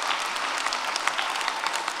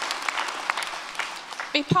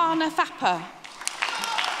 Bipana Thapper.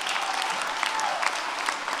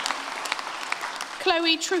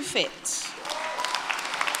 Chloe Trufitt.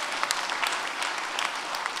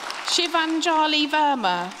 Shivanjali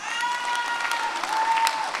Verma.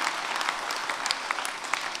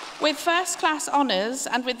 With first class honours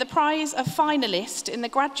and with the prize of finalist in the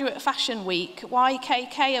Graduate Fashion Week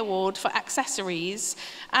YKK Award for Accessories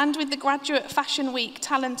and with the Graduate Fashion Week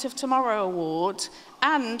Talent of Tomorrow Award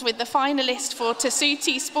and with the finalist for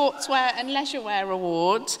Tessuti Sportswear and Leisurewear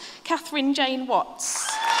Award, Catherine Jane Watts.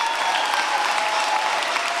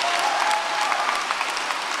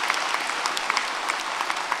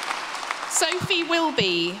 Sophie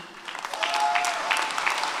Wilby.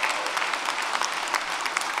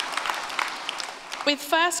 With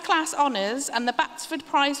first class honours and the Batsford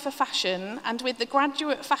Prize for Fashion and with the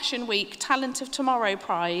Graduate Fashion Week Talent of Tomorrow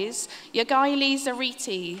Prize, Yagaili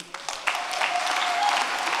Zariti.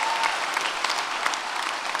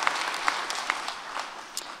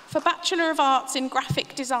 For Bachelor of Arts in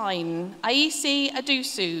Graphic Design, Aisi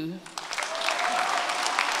Adusu.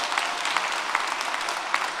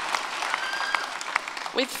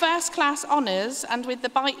 With first class honours and with the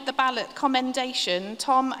Bite the Ballot commendation,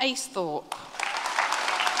 Tom Acethorpe.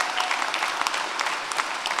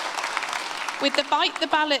 With the Bite the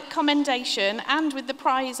Ballot commendation and with the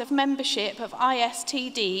prize of membership of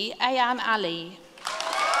ISTD, Ayan Ali.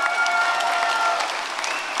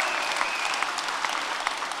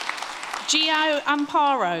 Gio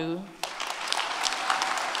Amparo.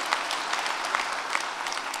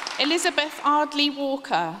 Elizabeth Ardley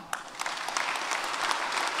Walker.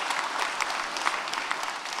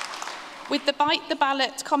 With the Bite the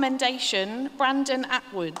Ballot commendation, Brandon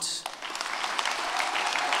Atwood.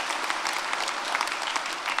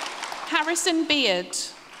 Harrison Beard.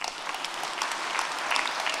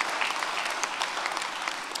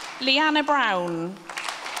 Leanna Brown.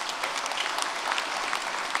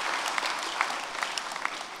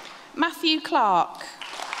 Matthew Clark.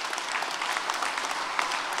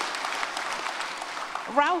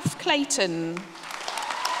 Ralph Clayton.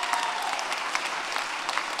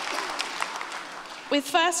 With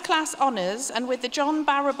first class honours and with the John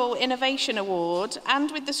Barrable Innovation Award and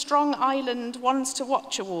with the Strong Island Ones to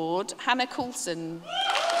Watch Award, Hannah Coulson.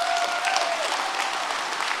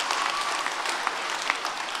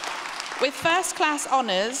 With first class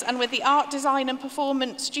honours and with the Art Design and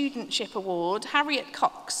Performance Studentship Award, Harriet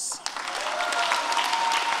Cox.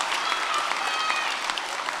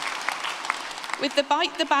 With the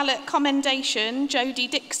Bite the Ballot commendation, Jodie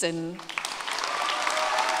Dixon.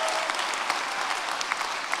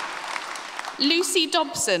 Lucy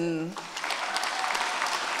Dobson.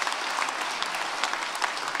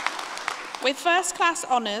 With first class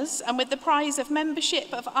honours and with the prize of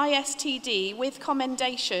membership of ISTD with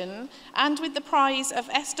commendation and with the prize of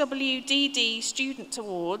SWDD Student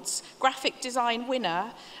Awards, graphic design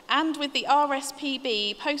winner, and with the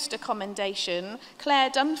RSPB poster commendation,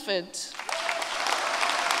 Claire Dunford.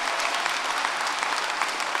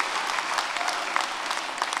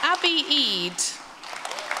 Abby Eade.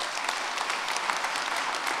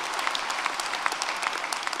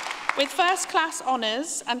 With first class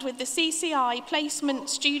honours and with the CCI Placement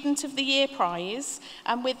Student of the Year Prize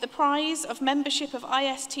and with the prize of membership of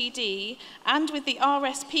ISTD and with the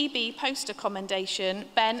RSPB poster commendation,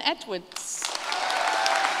 Ben Edwards.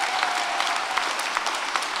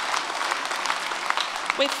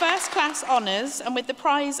 With first class honours and with the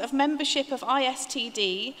prize of membership of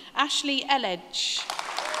ISTD, Ashley Elledge.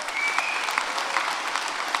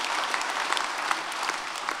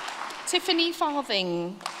 Tiffany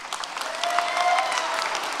Farthing.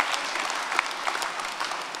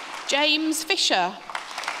 James Fisher.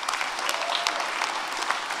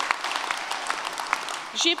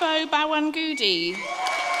 Jibo Bawangudi.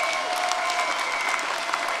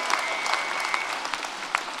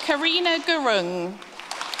 Karina Gurung.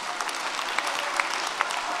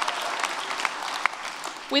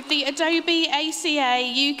 With the Adobe ACA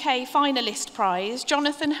UK Finalist Prize,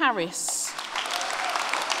 Jonathan Harris.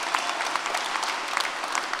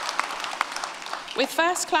 With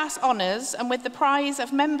first class honours and with the prize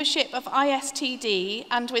of membership of ISTD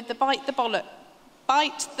and with the Bite the Ballot.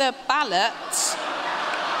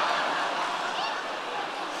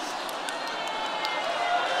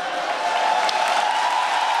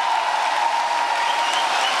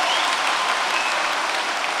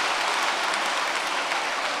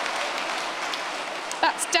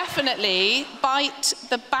 That's definitely Bite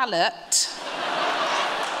the Ballot.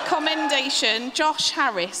 Commendation, Josh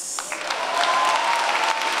Harris.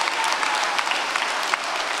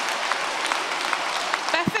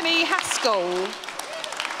 Bethany Haskell.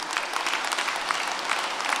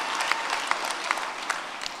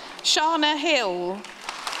 Shana Hill.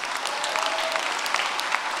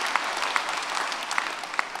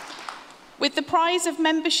 With the prize of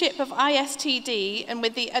membership of ISTD and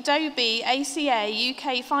with the Adobe ACA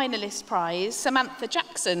UK Finalist Prize, Samantha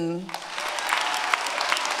Jackson.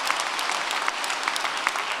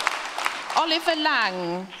 Oliver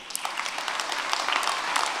Lang.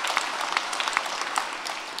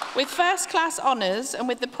 With first class honours and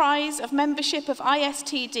with the prize of membership of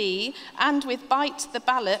ISTD and with Bite the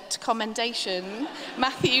Ballot commendation,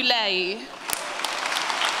 Matthew Lay.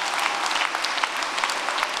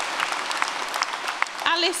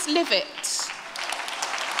 Alice Livet.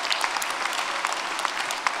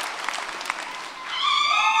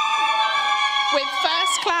 With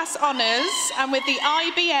first class honours and with the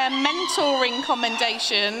IBM mentoring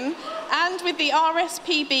commendation and with the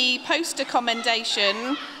RSPB poster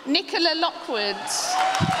commendation, Nicola Lockwood.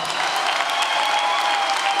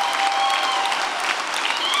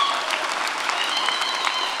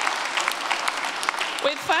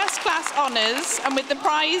 With first class honours and with the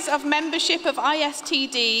prize of membership of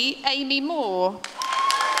ISTD, Amy Moore.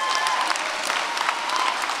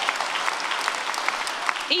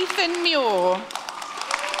 Ethan Muir.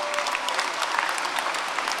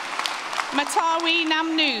 Matawi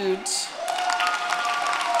Namnood.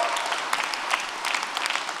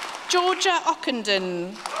 Georgia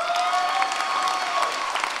Ockenden.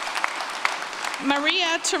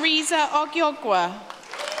 Maria Teresa Ogyogwa.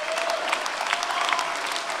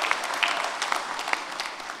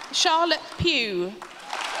 Charlotte Pugh.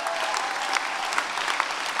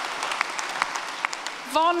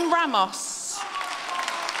 Von Ramos.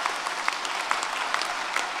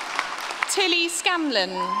 Tilly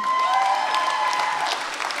Scanlon.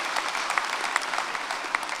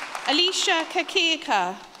 Alicia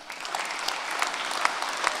Kakirka.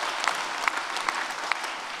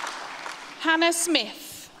 Hannah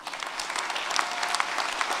Smith.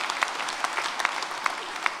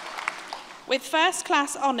 With first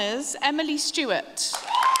class honours, Emily Stewart.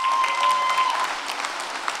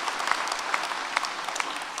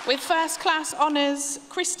 With first class honours,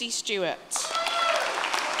 Christy Stewart.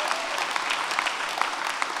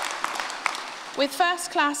 With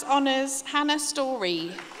first class honours, Hannah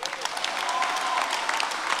Story.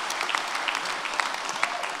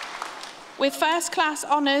 With first class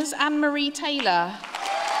honours, Anne-Marie Taylor.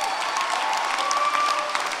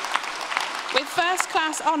 With first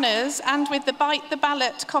class honours and with the Bite the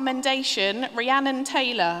Ballot commendation, Rhiannon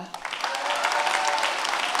Taylor.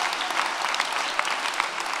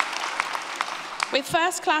 With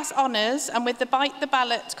first class honours and with the Bite the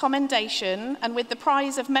Ballot commendation and with the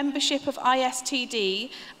prize of membership of ISTD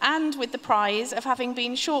and with the prize of having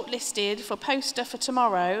been shortlisted for poster for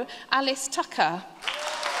tomorrow, Alice Tucker.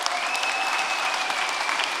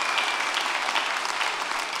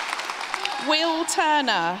 Will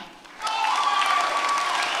Turner.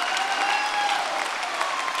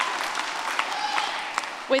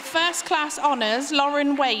 With first class honours,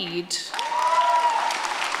 Lauren Wade.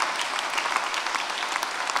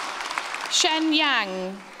 Shen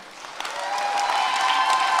Yang.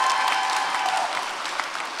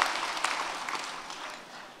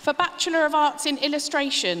 For Bachelor of Arts in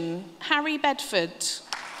Illustration, Harry Bedford.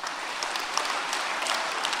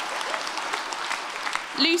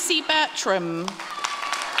 Lucy Bertram.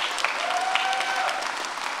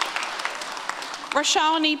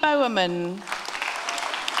 Rashani Bowerman.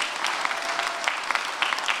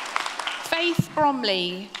 Faith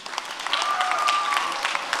Bromley.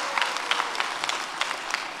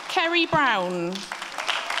 Kerry Brown.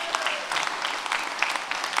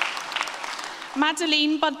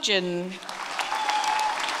 Madeline Budgeon.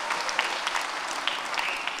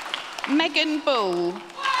 Megan Bull.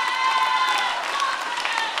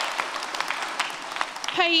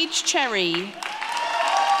 Paige Cherry.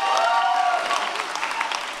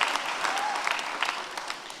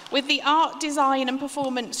 With the Art, Design and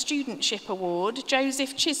Performance Studentship Award,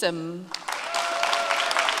 Joseph Chisholm.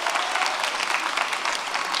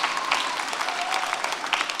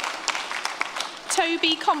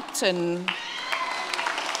 Toby Compton.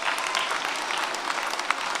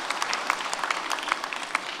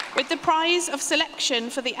 With the prize of selection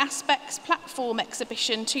for the Aspects Platform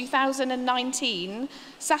Exhibition 2019,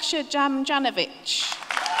 Sasha Jamjanovic.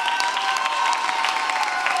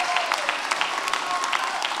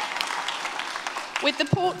 With the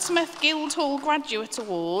Portsmouth Guildhall Graduate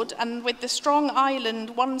Award and with the Strong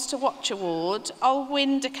Island Ones to Watch Award,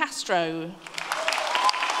 Alwyn de Castro.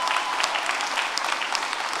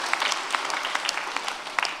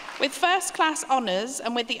 With first class honours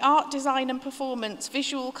and with the Art, Design and Performance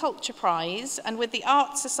Visual Culture Prize and with the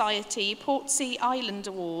Art Society Portsea Island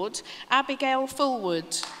Award, Abigail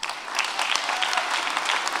Fullwood.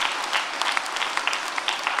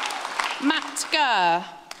 Matt Gurr.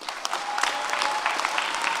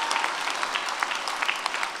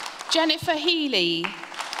 Jennifer Healy.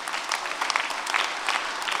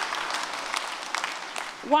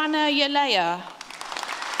 Wana Yalea.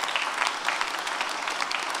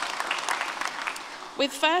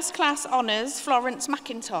 With first class honours, Florence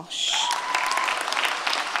McIntosh.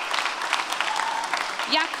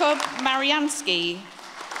 Jakub Mariansky.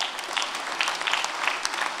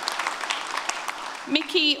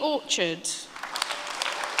 Mickey Orchard.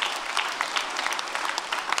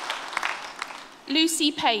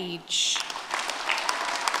 Lucy Page.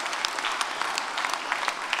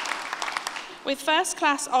 With first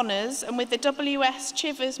class honours and with the W.S.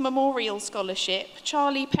 Chivers Memorial Scholarship,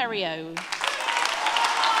 Charlie Perriot.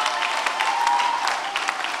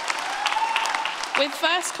 With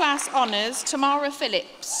first class honours, Tamara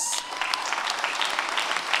Phillips.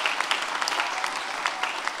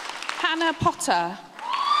 Hannah Potter.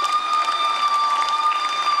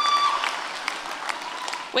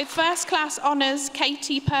 With first class honours,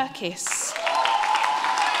 Katie Perkis.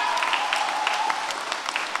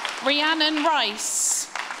 Rhiannon Rice.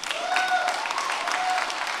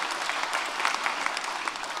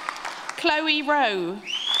 Chloe Rowe.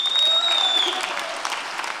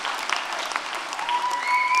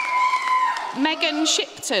 Megan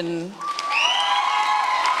Shipton.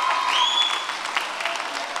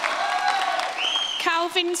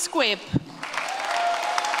 Calvin Squibb.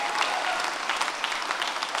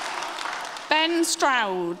 Ben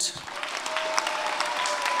Stroud.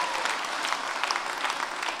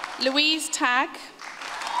 Louise Tagg.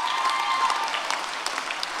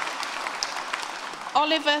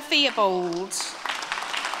 Oliver Theobald.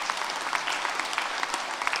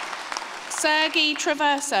 Sergei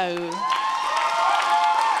Traverso.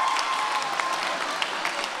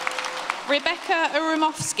 Rebecca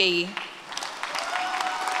Urumovsky.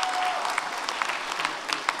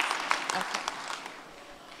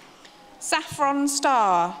 Saffron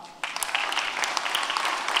Starr.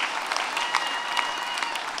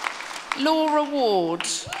 Laura Ward.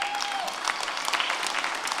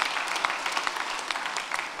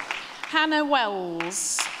 Hannah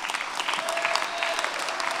Wells.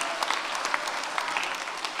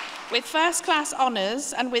 With first class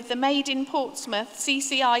honours and with the Made in Portsmouth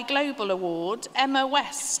CCI Global Award, Emma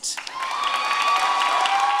West.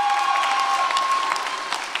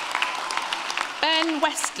 Ben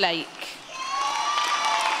Westlake.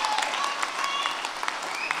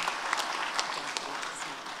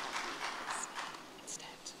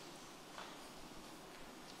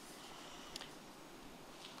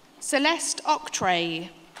 Celeste Octray.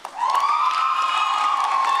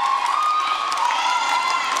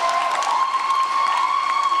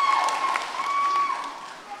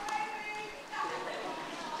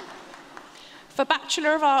 For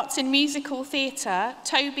Bachelor of Arts in Musical Theatre,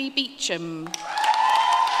 Toby Beecham.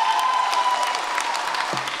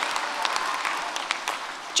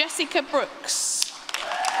 Jessica Brooks.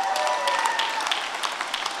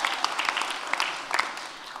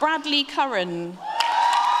 Bradley Curran.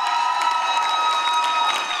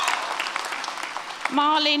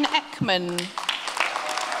 Marlin Ekman.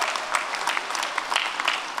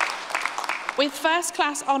 With first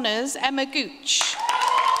class honours, Emma Gooch.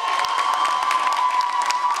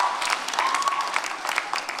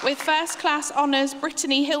 With first class honours,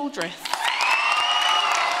 Brittany Hildreth.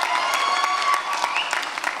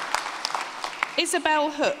 Isabel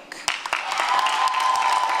Hook.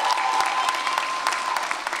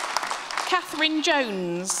 Catherine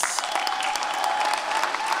Jones.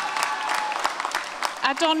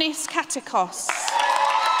 Adonis Katakos.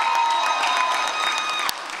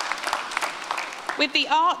 With the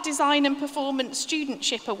Art, Design and Performance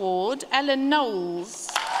Studentship Award, Ellen Knowles.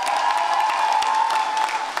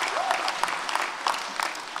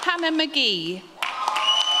 Hannah McGee.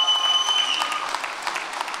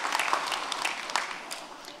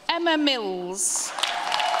 Emma Mills.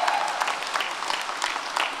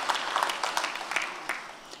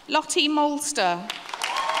 Lottie Molster.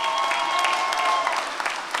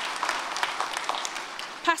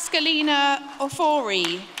 Pascalina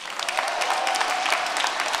Ofori.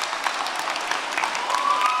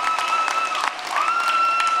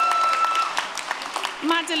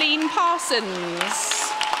 Madeline Parsons.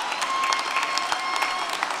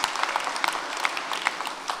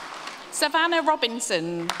 Savannah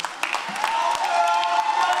Robinson.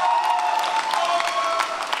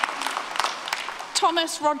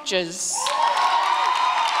 Thomas Rogers.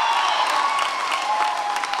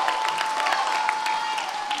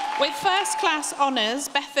 With first class honours,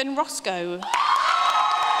 Bethan Roscoe.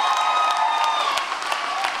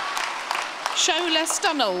 Shola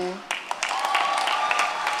Stunnell.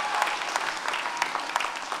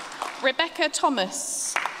 Rebecca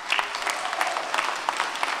Thomas.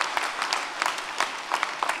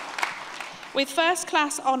 With first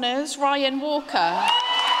class honours, Ryan Walker.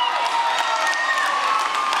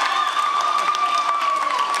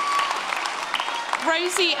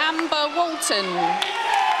 Rosie Amber Walton.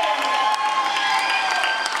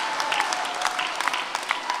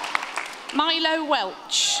 Milo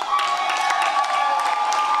Welch.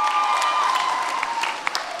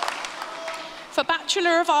 For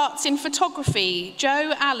Bachelor of Arts in Photography,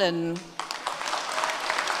 Joe Allen.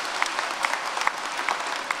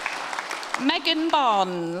 Megan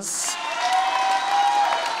Barnes.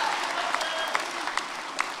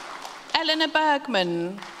 Eleanor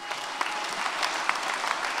Bergman.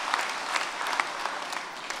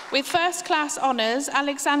 With first class honours,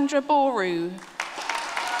 Alexandra Boru.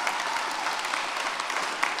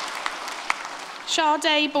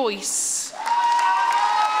 Sade Boyce.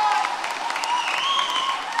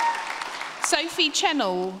 Sophie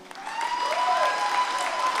Chennell.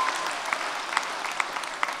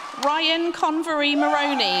 Ryan Convery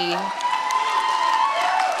Maroney.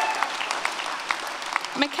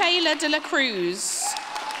 Michaela de la Cruz.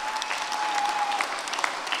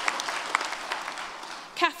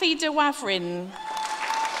 Kathy de Wavrin.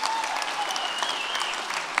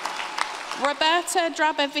 Roberta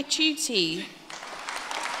Drabaviciuti.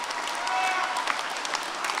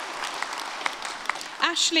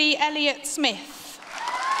 Ashley Elliott Smith.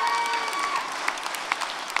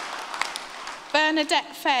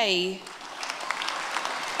 Bernadette Fay.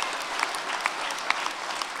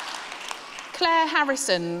 Claire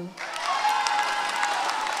Harrison.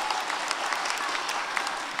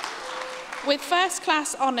 With first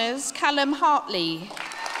class honours, Callum Hartley.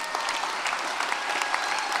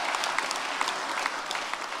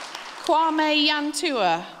 Kwame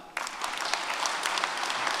Yantua.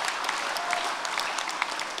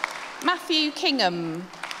 Matthew Kingham.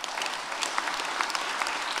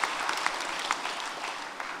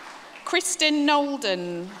 Kristen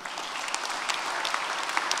Nolden.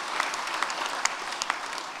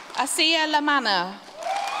 Asia Lamana.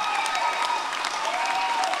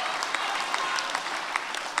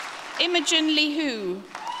 Imogen Lihu.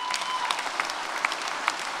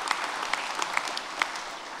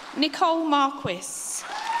 Nicole Marquis.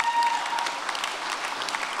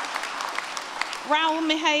 Raul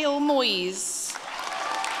Mihail Moyes.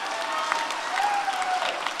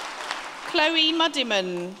 Chloe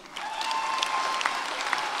Muddiman.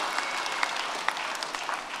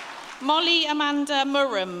 Molly Amanda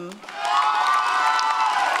Murram.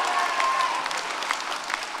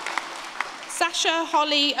 Sasha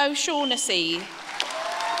Holly O'Shaughnessy.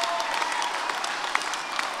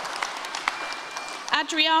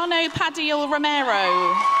 Adriano Padilla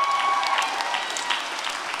Romero.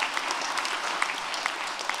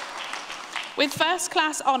 With first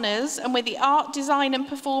class honours and with the Art, Design and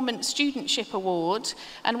Performance Studentship Award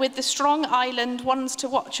and with the Strong Island Ones to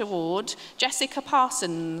Watch Award, Jessica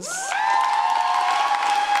Parsons.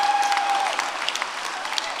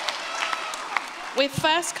 With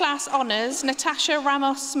first class honours, Natasha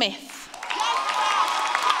Ramos Smith.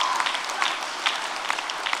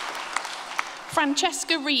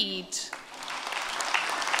 Francesca Reed.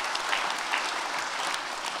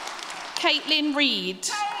 Caitlin Reed.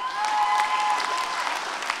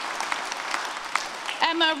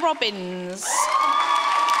 Emma Robbins.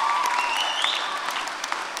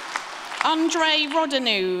 Andre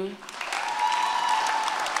Rodinu.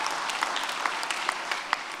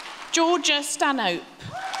 Georgia Stanhope.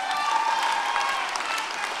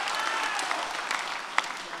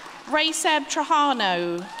 Rayseb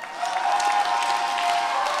Trajano.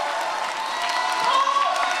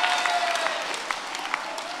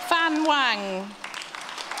 Fan Wang.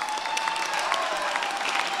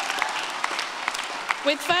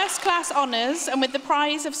 With first class honours and with the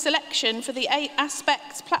prize of selection for the 8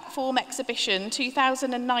 Aspects Platform Exhibition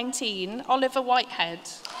 2019, Oliver Whitehead.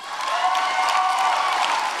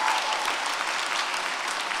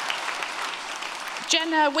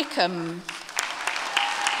 Jenna Wickham.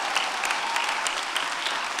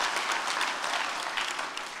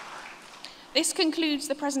 This concludes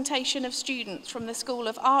the presentation of students from the School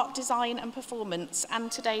of Art, Design and Performance and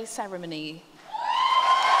today's ceremony.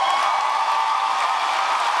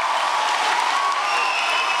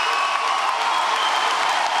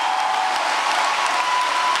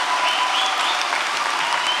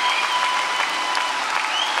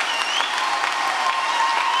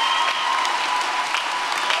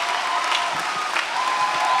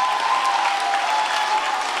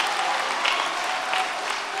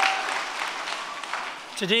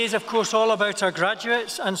 Today is, of course, all about our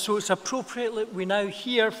graduates, and so it's appropriate that we now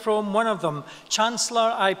hear from one of them.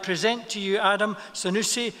 Chancellor, I present to you Adam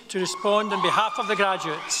Sanusi to respond on behalf of the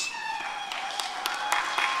graduates.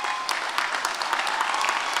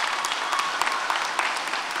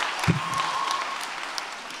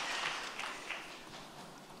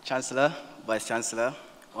 Chancellor, Vice-Chancellor,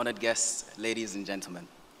 honoured guests, ladies and gentlemen.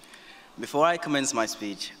 Before I commence my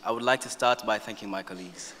speech, I would like to start by thanking my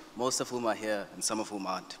colleagues, most of whom are here and some of whom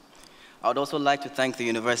aren't. I would also like to thank the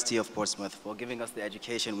University of Portsmouth for giving us the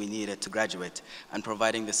education we needed to graduate and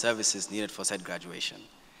providing the services needed for said graduation.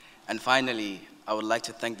 And finally, I would like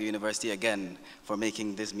to thank the university again for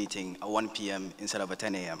making this meeting a 1 p.m. instead of a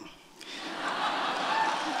 10 a.m.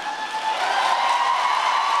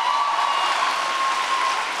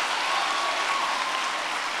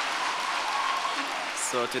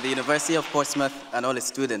 So to the University of Portsmouth and all its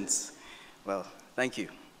students, well, thank you.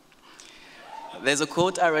 There's a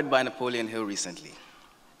quote I read by Napoleon Hill recently,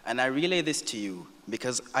 and I relay this to you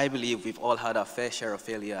because I believe we've all had our fair share of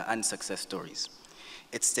failure and success stories.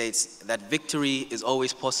 It states that victory is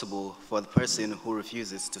always possible for the person who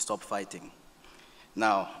refuses to stop fighting.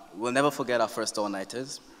 Now, we'll never forget our first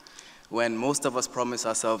all-nighters, when most of us promise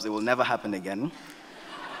ourselves it will never happen again.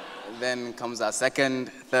 Then comes our second,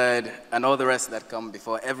 third, and all the rest that come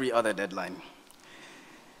before every other deadline.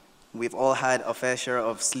 We've all had a fair share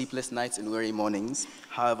of sleepless nights and weary mornings.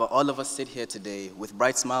 However, all of us sit here today with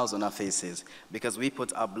bright smiles on our faces because we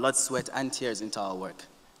put our blood, sweat, and tears into our work.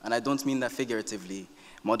 And I don't mean that figuratively.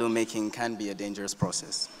 Model making can be a dangerous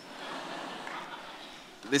process.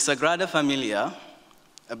 The Sagrada Familia,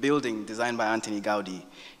 a building designed by Antoni Gaudi,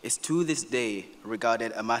 is to this day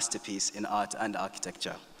regarded a masterpiece in art and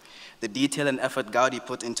architecture. The detail and effort Gaudi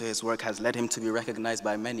put into his work has led him to be recognized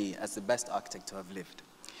by many as the best architect to have lived.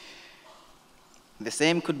 The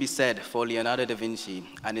same could be said for Leonardo da Vinci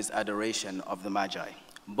and his adoration of the Magi,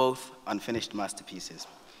 both unfinished masterpieces.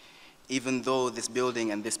 Even though this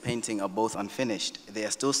building and this painting are both unfinished, they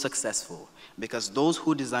are still successful because those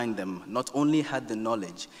who designed them not only had the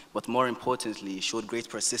knowledge, but more importantly, showed great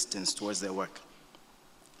persistence towards their work.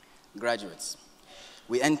 Graduates,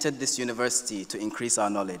 we entered this university to increase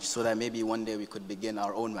our knowledge so that maybe one day we could begin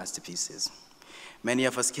our own masterpieces. Many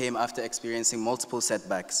of us came after experiencing multiple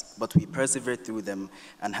setbacks, but we persevered through them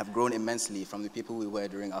and have grown immensely from the people we were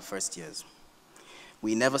during our first years.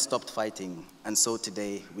 We never stopped fighting, and so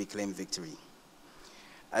today we claim victory.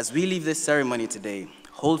 As we leave this ceremony today,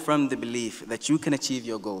 hold firm the belief that you can achieve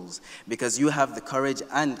your goals because you have the courage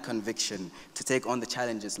and conviction to take on the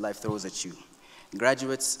challenges life throws at you.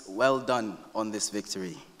 Graduates, well done on this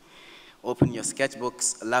victory. Open your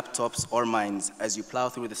sketchbooks, laptops, or minds as you plow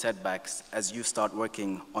through the setbacks as you start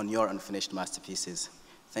working on your unfinished masterpieces.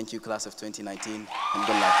 Thank you, class of 2019, and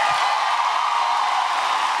good luck.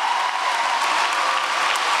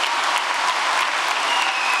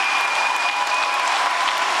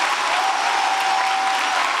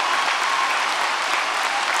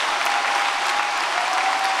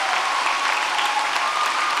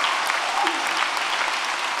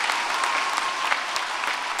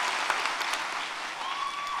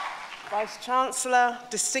 Vice-Chancellor,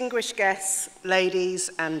 distinguished guests,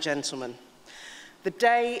 ladies and gentlemen, the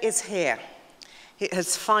day is here. It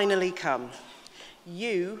has finally come.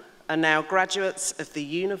 You are now graduates of the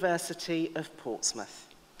University of Portsmouth.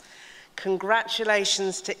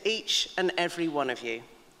 Congratulations to each and every one of you.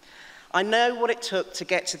 I know what it took to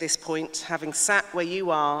get to this point, having sat where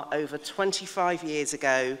you are over 25 years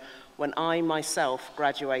ago when I myself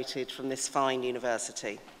graduated from this fine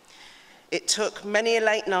university. It took many a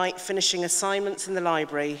late night finishing assignments in the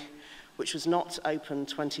library, which was not open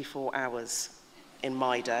 24 hours in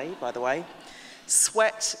my day, by the way.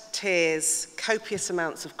 Sweat, tears, copious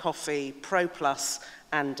amounts of coffee, Pro Plus,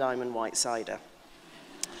 and Diamond White cider.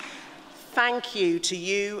 Thank you to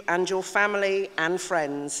you and your family and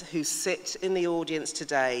friends who sit in the audience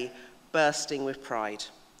today bursting with pride.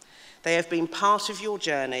 They have been part of your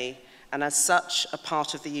journey and as such a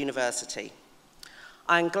part of the university.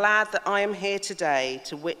 I am glad that I am here today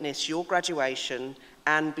to witness your graduation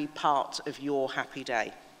and be part of your happy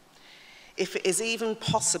day. If it is even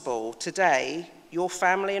possible, today, your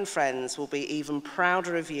family and friends will be even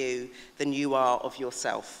prouder of you than you are of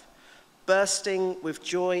yourself, bursting with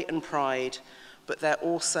joy and pride, but there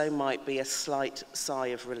also might be a slight sigh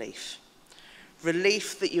of relief.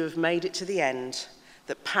 Relief that you have made it to the end,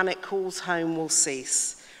 that panic calls home will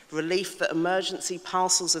cease, relief that emergency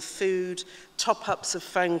parcels of food, top-ups of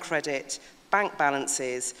phone credit, bank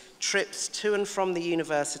balances, trips to and from the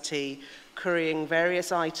university, couriering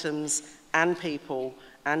various items and people,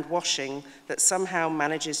 and washing that somehow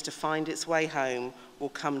manages to find its way home will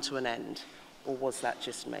come to an end. Or was that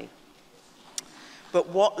just me? But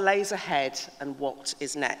what lays ahead and what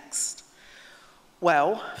is next?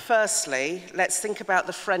 Well, firstly, let's think about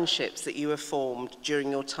the friendships that you have formed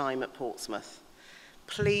during your time at Portsmouth.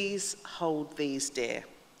 Please hold these dear.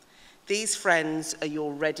 These friends are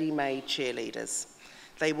your ready-made cheerleaders.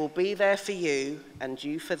 They will be there for you and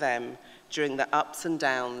you for them during the ups and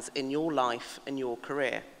downs in your life and your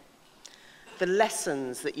career. The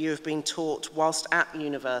lessons that you have been taught whilst at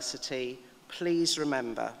university, please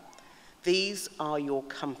remember, these are your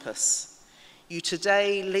compass. You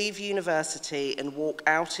today leave university and walk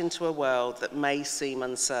out into a world that may seem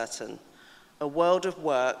uncertain, a world of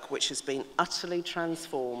work which has been utterly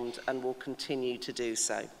transformed and will continue to do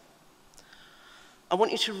so. I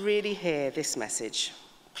want you to really hear this message.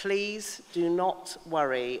 Please do not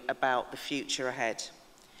worry about the future ahead.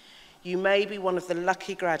 You may be one of the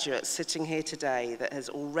lucky graduates sitting here today that has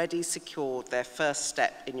already secured their first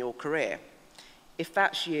step in your career. If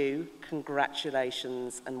that's you,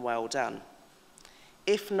 congratulations and well done.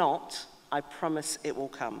 If not, I promise it will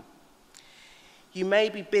come. You may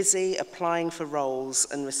be busy applying for roles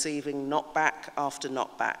and receiving knockback after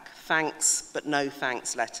knockback, thanks but no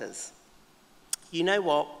thanks letters. You know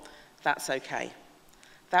what? That's okay.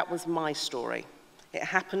 That was my story. It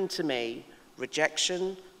happened to me,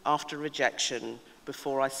 rejection after rejection,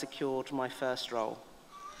 before I secured my first role.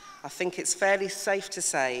 I think it's fairly safe to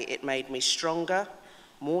say it made me stronger,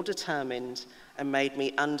 more determined, and made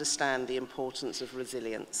me understand the importance of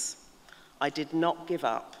resilience. I did not give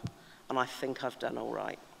up, and I think I've done all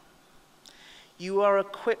right. You are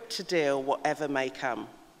equipped to deal whatever may come.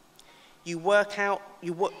 You walk out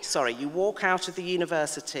of the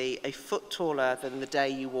university a foot taller than the day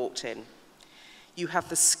you walked in. You have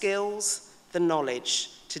the skills, the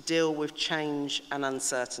knowledge to deal with change and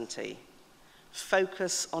uncertainty.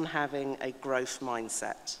 Focus on having a growth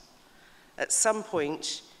mindset. At some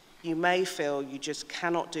point, you may feel you just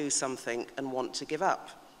cannot do something and want to give up.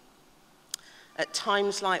 At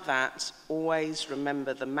times like that, always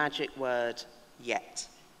remember the magic word, yet.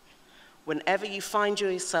 Whenever you find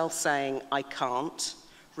yourself saying, I can't,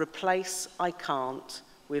 replace I can't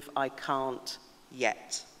with I can't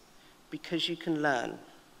yet, because you can learn.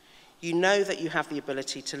 You know that you have the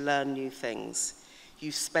ability to learn new things.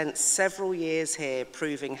 You've spent several years here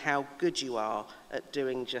proving how good you are at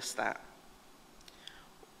doing just that.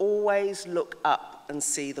 Always look up and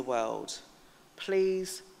see the world.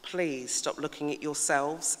 Please, please stop looking at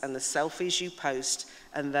yourselves and the selfies you post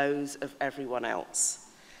and those of everyone else.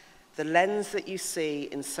 The lens that you see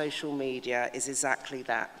in social media is exactly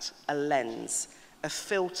that, a lens, a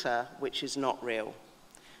filter which is not real.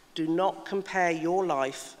 Do not compare your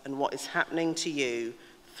life and what is happening to you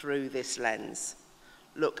through this lens.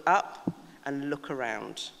 Look up and look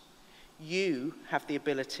around. You have the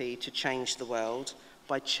ability to change the world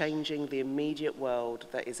by changing the immediate world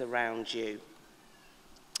that is around you.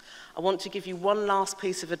 I want to give you one last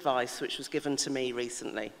piece of advice which was given to me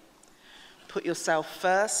recently. Put yourself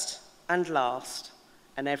first and last,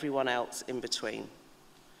 and everyone else in between.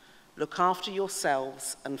 Look after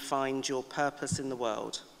yourselves and find your purpose in the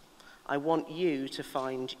world. I want you to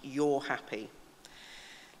find your happy.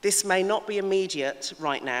 This may not be immediate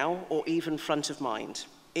right now or even front of mind.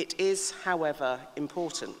 It is, however,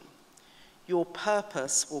 important. Your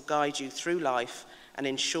purpose will guide you through life and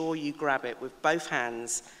ensure you grab it with both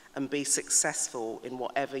hands and be successful in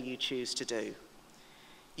whatever you choose to do.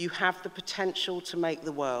 You have the potential to make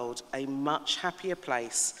the world a much happier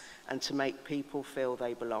place and to make people feel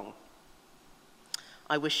they belong.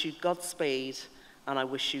 I wish you Godspeed, and I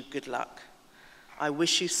wish you good luck. I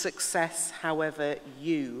wish you success however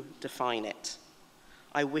you define it.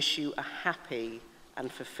 I wish you a happy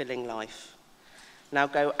and fulfilling life. Now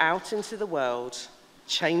go out into the world,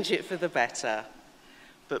 change it for the better,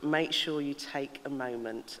 but make sure you take a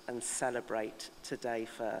moment and celebrate today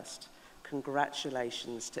first.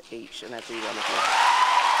 Congratulations to each and every one of you.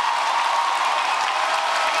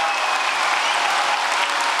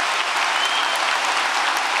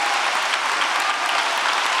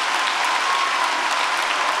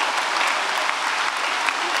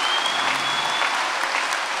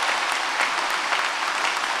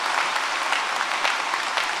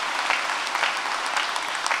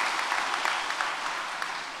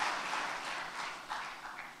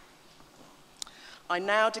 I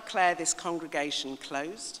now declare this congregation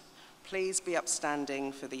closed. Please be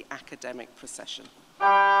upstanding for the academic procession.